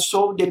that we are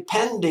so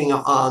depending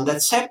on,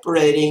 that's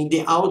separating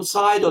the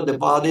outside of the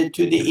body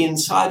to the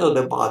inside of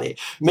the body,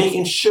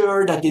 making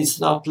sure that it's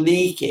not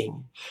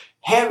leaking.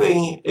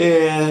 Having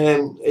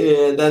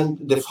then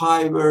the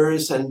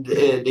fibers and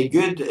the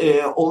good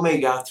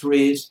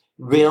omega-3s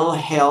will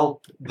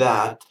help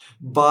that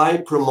by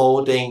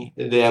promoting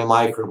the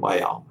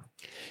microbiome.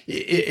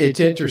 It's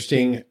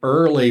interesting.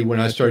 Early when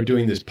I started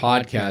doing this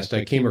podcast,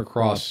 I came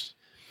across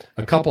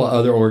a couple of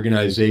other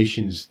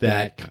organizations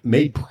that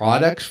made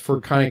products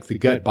for kind of the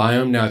gut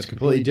biome. Now it's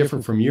completely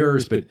different from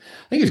yours, but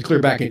I think it's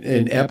clear back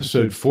in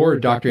episode 4,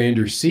 Dr.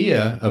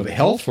 Andresia of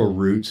Healthful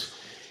Roots.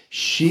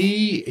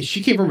 She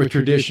came from a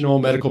traditional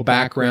medical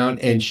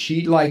background, and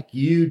she, like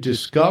you,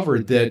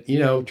 discovered that,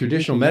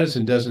 traditional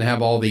medicine doesn't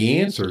have all the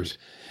answers.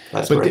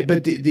 That's right.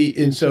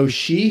 And so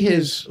she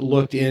has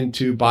looked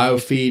into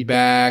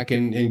biofeedback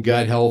and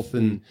gut health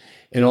and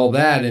all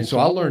that. And so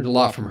I learned a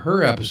lot from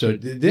her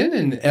episode. Then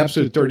in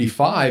episode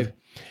 35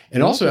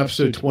 and also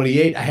episode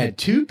 28, I had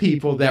 2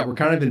 people that were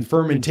kind of in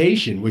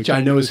fermentation, which I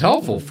know is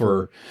helpful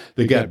for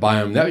the gut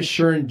biome. That was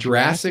Sharon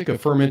Jurassic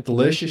of Ferment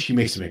Delicious. She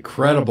makes some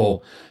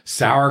incredible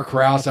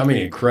sauerkrauts.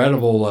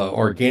 Incredible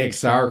organic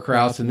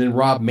sauerkrauts. And then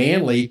Rob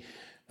Manley,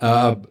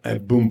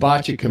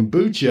 Boombacha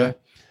Kombucha.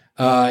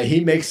 He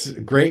makes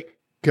great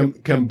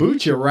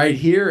kombucha right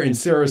here in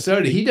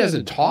Sarasota. He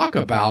doesn't talk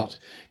about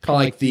kind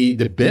of like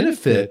the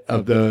benefit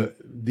of the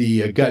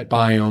gut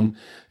biome.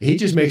 He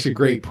just makes a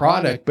great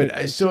product.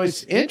 But so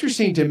it's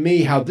interesting to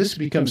me how this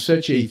becomes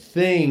such a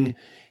thing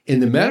in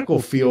the medical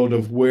field,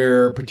 of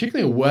where,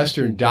 particularly in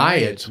Western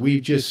diets,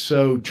 we've just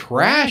so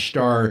trashed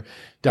our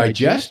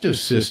digestive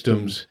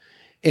systems,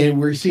 and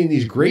we're seeing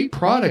these great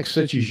products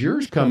such as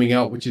yours coming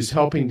out, which is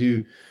helping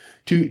to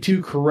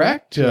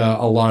correct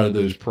a lot of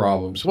those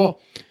problems.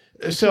 Well,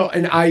 so,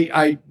 and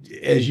I,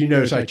 as you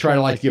notice, I try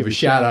to like to give a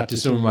shout out to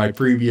some of my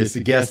previous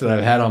guests that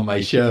I've had on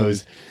my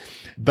shows.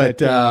 But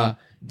the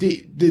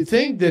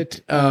thing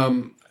that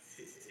I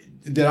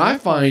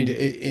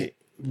find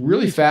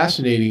really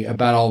fascinating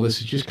about all this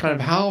is just kind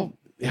of how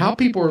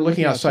people are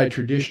looking outside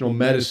traditional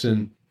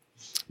medicine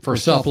for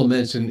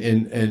supplements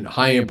and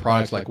high-end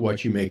products like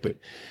what you make. But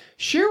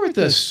share with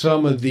us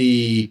some of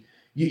the,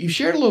 you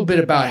shared a little bit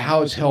about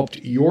how it's helped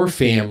your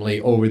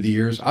family over the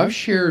years. I've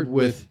shared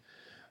with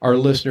our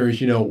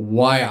listeners,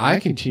 why I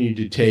continue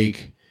to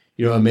take,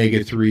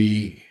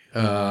 omega-3,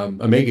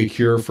 Omega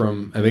Cure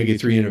from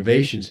Omega-3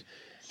 Innovations.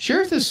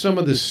 Share with us some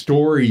of the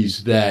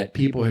stories that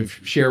people have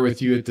shared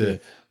with you at the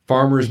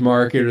farmer's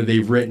market, or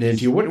they've written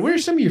into you. What are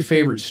some of your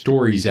favorite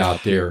stories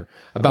out there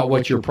about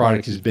what your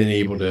product has been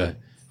able to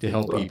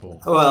help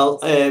people? Well,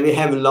 we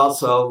have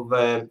lots of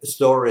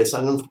stories,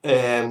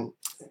 and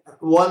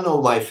one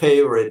of my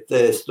favorite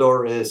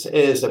stories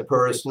is a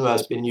person who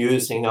has been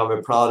using our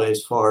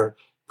products for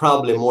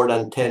probably more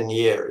than 10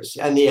 years.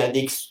 And he had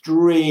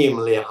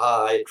extremely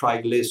high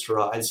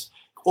triglycerides,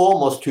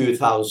 almost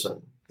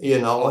 2,000.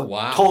 Oh,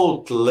 wow.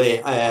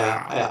 totally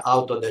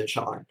out of the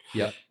chart.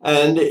 Yeah.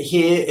 And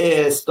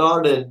he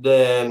started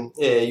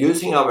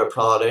using our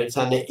products,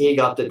 and he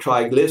got the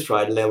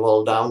triglyceride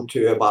level down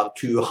to about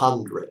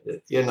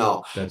 200.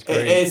 That's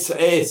great.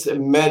 It's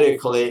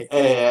medically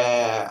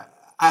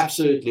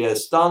absolutely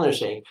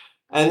astonishing.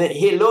 And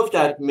he looked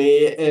at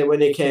me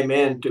when he came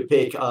in to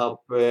pick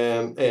up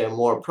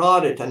more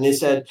product, and he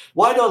said,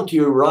 "Why don't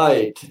you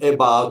write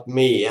about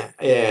me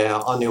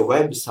on your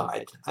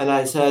website?" And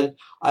I said,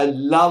 "I'd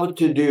love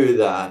to do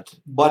that,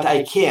 but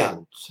I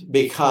can't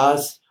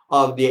because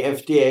of the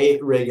FDA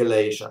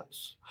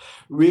regulations.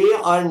 We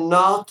are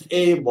not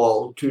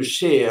able to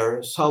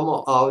share some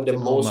of the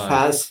most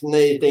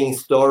fascinating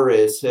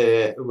stories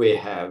we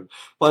have.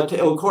 But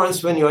of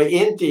course, when you're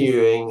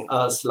interviewing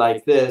us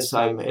like this,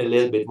 I'm a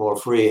little bit more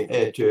free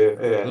to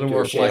a little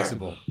more share.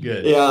 Flexible.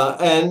 Good. Yeah,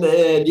 and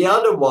the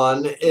other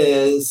one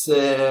is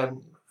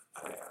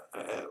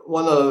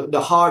one of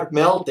the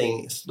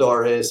heart-melting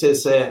stories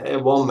is a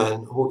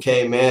woman who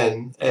came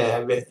in,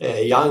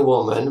 a young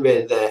woman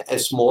with a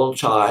small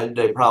child,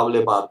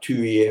 probably about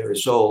 2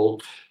 years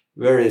old,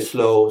 very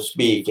slow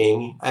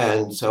speaking,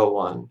 and so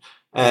on.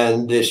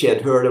 And she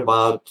had heard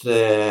about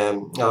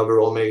our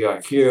Omega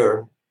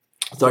Cure,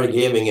 started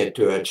giving it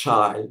to a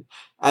child,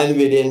 and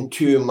within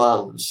 2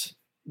 months,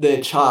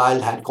 the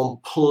child had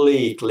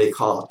completely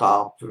caught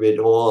up with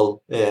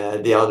all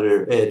the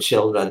other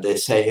children the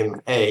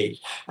same age.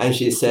 And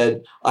she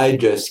said, "I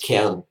just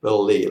can't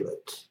believe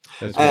it."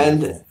 That's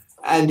wonderful.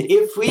 And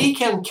if we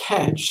can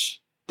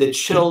catch the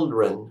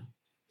children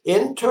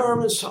in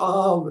terms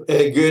of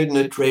good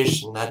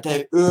nutrition at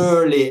an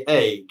early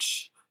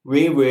age,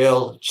 we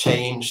will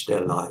change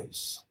their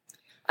lives.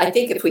 I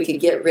think if we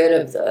could get rid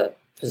of the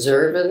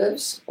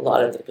preservatives, a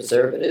lot of the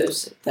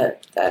preservatives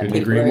that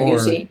people are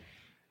using,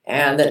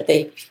 and that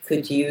they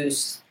could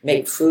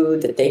make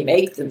food that they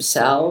make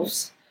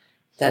themselves,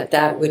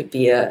 that would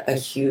be a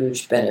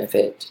huge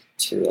benefit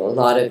to a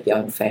lot of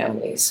young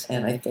families.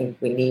 And I think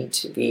we need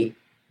to be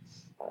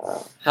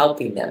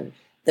helping them.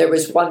 There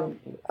was one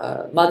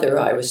mother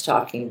I was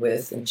talking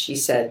with, and she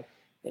said,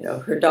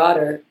 her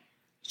daughter,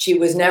 she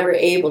was never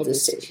able to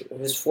sit, she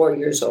was 4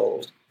 years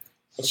old,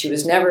 and she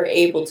was never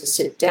able to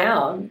sit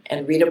down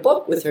and read a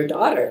book with her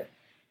daughter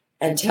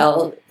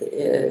until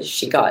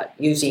she got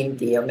using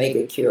the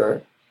Omega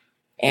Cure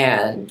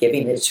and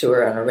giving it to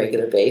her on a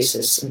regular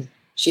basis. And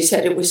she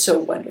said it was so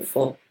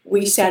wonderful.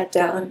 We sat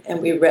down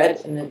and we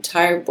read an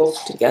entire book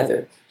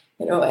together,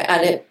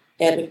 and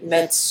it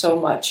meant so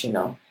much,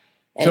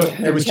 And so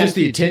it was just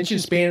the attention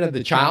span of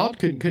the child?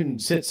 Couldn't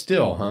sit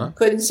still, huh?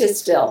 Couldn't sit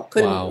still.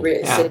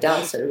 Couldn't sit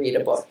down and read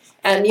a book.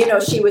 And,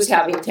 she was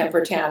having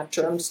temper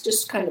tantrums,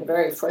 just kind of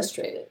very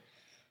frustrated.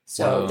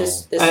 So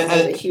this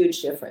made a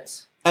huge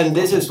difference. And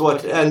this is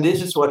what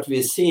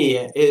we see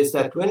is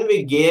that when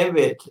we give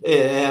it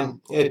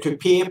to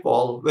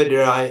people,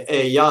 whether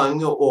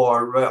young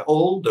or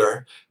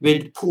older,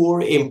 with poor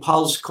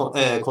impulse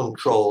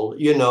control,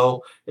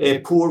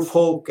 poor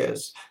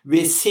focus,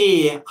 we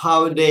see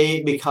how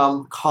they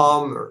become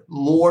calmer,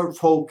 more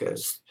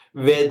focused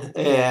with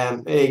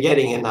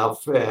getting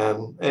enough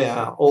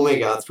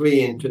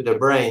omega-3 into the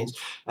brains.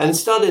 And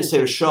studies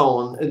have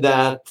shown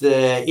that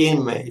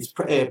inmates,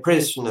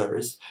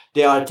 prisoners,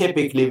 they are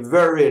typically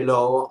very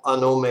low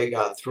on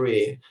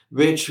omega-3,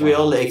 which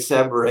will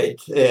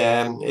exacerbate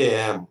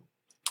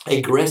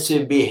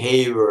aggressive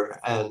behavior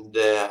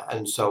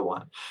and so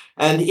on.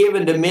 And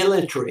even the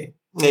military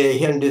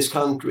here in this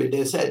country,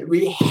 they said,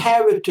 we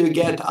have to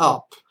get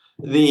up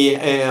the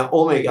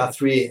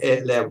omega-3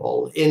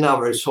 level in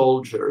our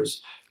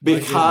soldiers,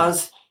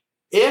 because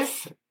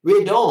if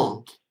we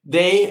don't,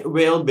 they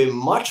will be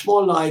much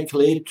more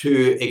likely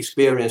to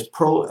experience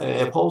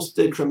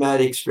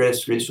post-traumatic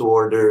stress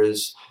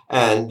disorders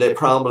and the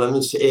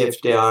problems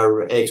if they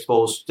are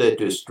exposed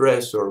to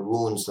stress or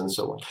wounds and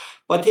so on.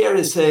 But here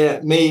is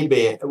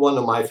maybe one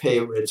of my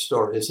favorite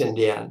stories in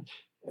the end.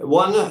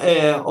 One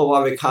of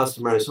our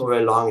customers over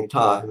a long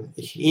time,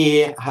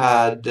 he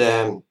had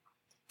a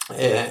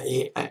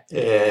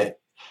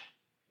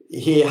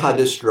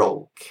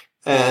stroke,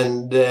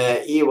 and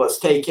he was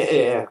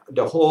taken,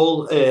 the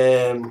whole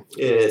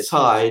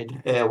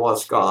side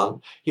was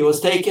gone. He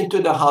was taken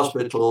to the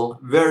hospital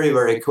very,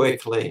 very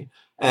quickly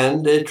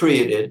and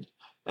treated.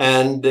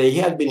 And he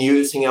had been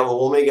using our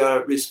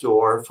Omega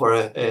Restore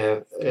for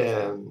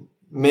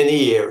many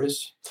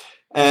years.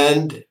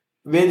 And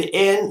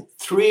within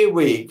 3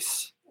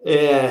 weeks,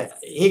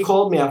 he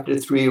called me after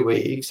 3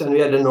 weeks, and we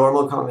had a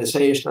normal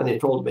conversation, and he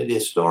told me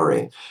this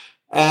story.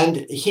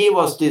 And he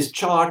was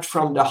discharged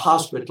from the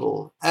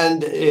hospital,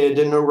 and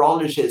the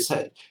neurologist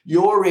said,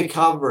 "Your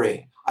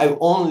recovery, I've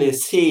only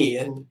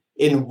seen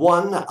in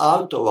 1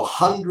 out of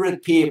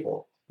 100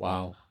 people."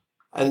 Wow.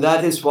 And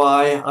that is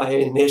why I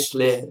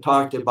initially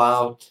talked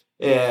about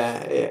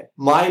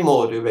my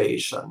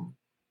motivation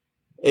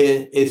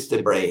is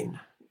the brain.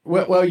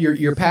 Well,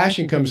 your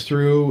passion comes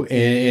through,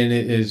 and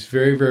it is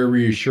very, very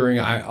reassuring.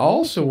 I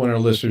also want our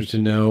listeners to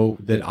know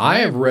that I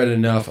have read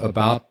enough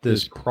about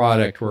this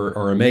product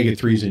or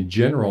omega-3s in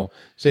general,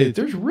 say that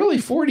there's really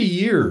 40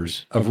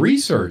 years of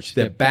research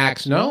that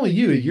backs not only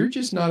you, you're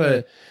just not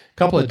a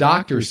couple of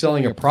doctors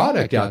selling a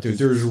product out there.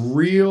 There's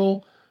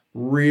real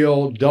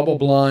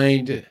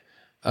double-blind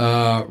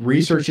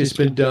research that's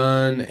been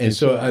done, and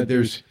so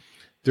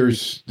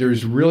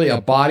there's really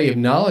a body of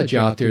knowledge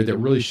out there that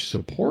really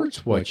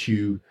supports what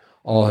you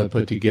all have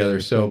put together.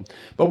 So,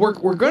 but we're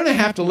going to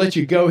have to let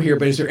you go here.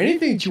 But is there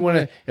anything that you want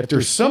to, if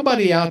there's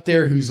somebody out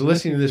there who's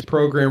listening to this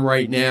program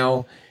right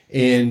now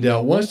and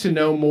wants to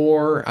know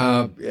more,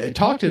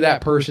 talk to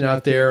that person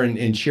out there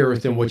and share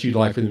with them what you'd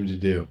like for them to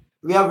do.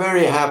 We are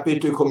very happy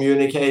to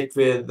communicate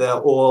with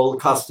all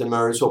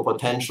customers or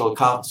potential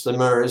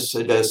customers.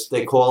 Just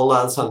they call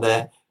us on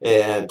the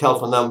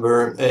telephone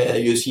number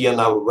you see on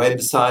our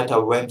website.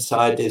 Our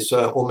website is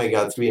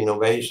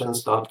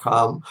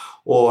omega3innovations.com,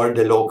 or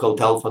the local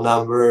telephone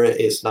number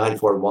is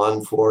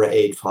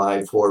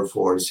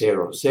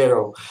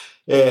 941-485-4400.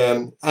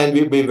 And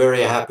we'll be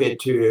very happy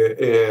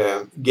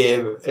to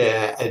give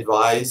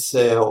advice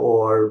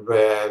or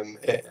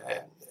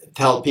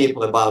tell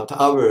people about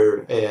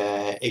our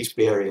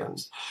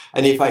experience.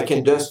 And if I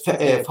can just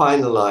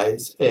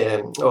finalize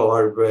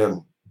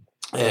or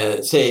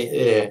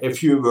say a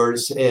few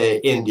words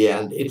in the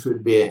end, it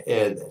would be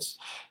this.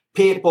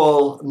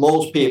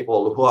 Most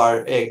people who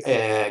are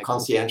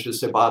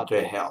conscientious about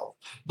their health,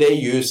 they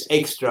use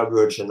extra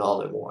virgin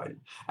olive oil.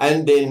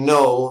 And they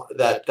know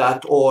that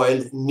that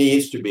oil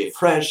needs to be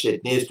fresh,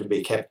 it needs to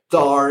be kept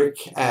dark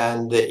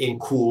and in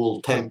cool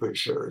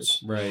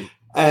temperatures. Right.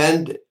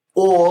 And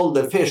all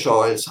the fish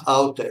oils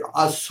out there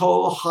are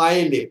so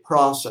highly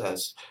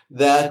processed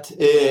that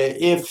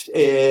if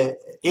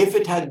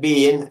it had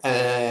been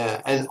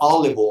an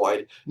olive oil,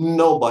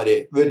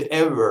 nobody would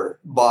ever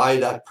buy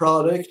that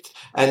product,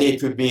 and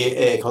it would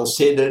be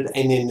considered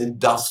an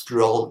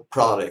industrial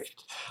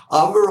product.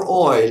 Our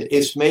oil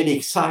is made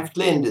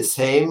exactly in the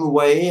same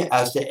way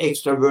as the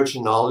extra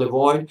virgin olive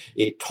oil.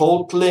 It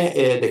totally,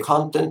 the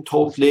content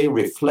totally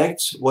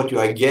reflects what you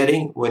are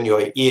getting when you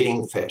are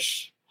eating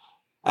fish.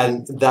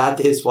 And that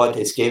is what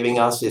is giving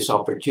us this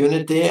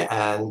opportunity.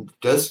 And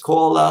just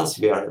call us.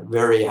 We are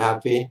very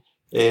happy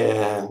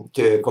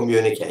to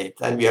communicate.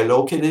 And we are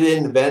located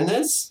in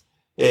Venice,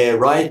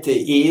 right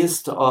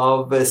east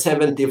of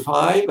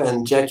 75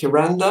 and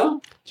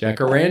Jacaranda.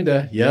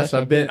 Jacaranda, yes,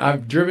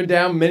 I've driven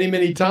down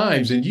many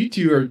times, and you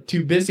two are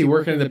too busy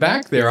working in the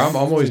back there. I'm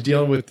always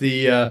dealing with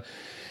the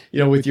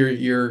with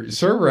your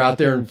server out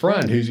there in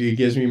front who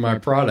gives me my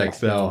product.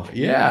 So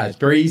yeah, it's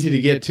very easy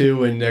to get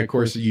to. And of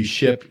course you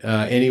ship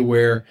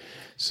anywhere.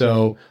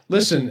 So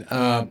listen,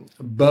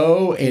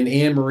 Bo and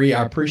Anne-Marie,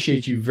 I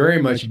appreciate you very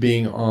much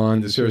being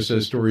on the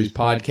Sarasota Stories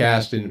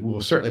podcast. And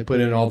we'll certainly put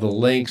in all the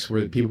links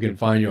where people can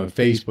find you on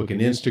Facebook and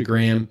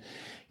Instagram.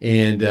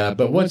 And,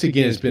 but once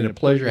again, it's been a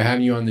pleasure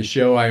having you on the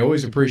show. I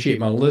always appreciate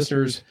my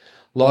listeners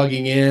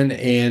logging in,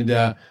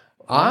 and,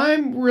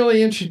 I'm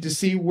really interested to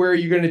see where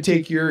you're going to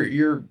take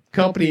your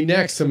company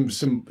next. Some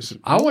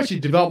I want you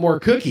to develop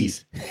more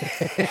cookies.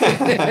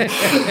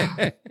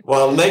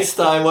 Well, next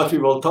time what we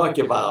will talk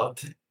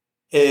about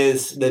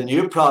is the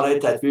new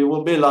product that we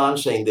will be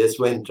launching this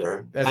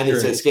winter. That's and great.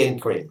 It's a skin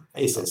cream.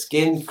 It's a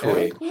skin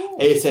cream. Cool.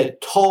 It's a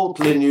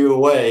totally new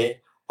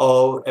way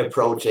of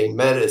approaching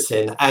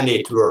medicine, and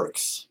it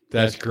works.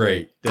 That's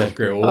great. That's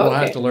great. Well, we'll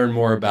have to learn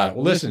more about it.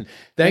 Well, listen,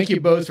 thank you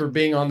both for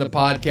being on the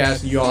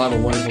podcast, and you all have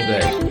a wonderful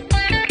day.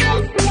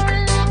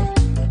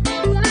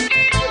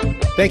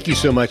 Thank you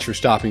so much for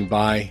stopping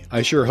by.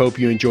 I sure hope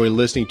you enjoy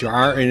listening to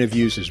our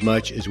interviews as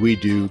much as we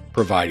do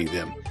providing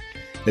them.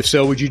 If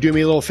so, would you do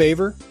me a little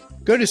favor?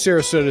 Go to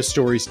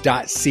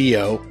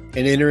sarasotastories.co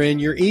and enter in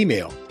your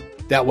email.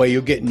 That way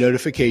you'll get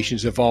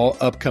notifications of all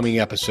upcoming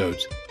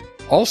episodes.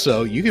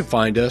 Also, you can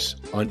find us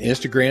on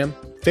Instagram,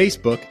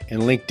 Facebook,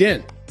 and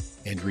LinkedIn.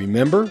 And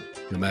remember,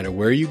 no matter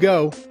where you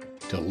go,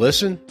 to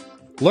listen,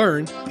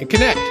 learn, and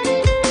connect.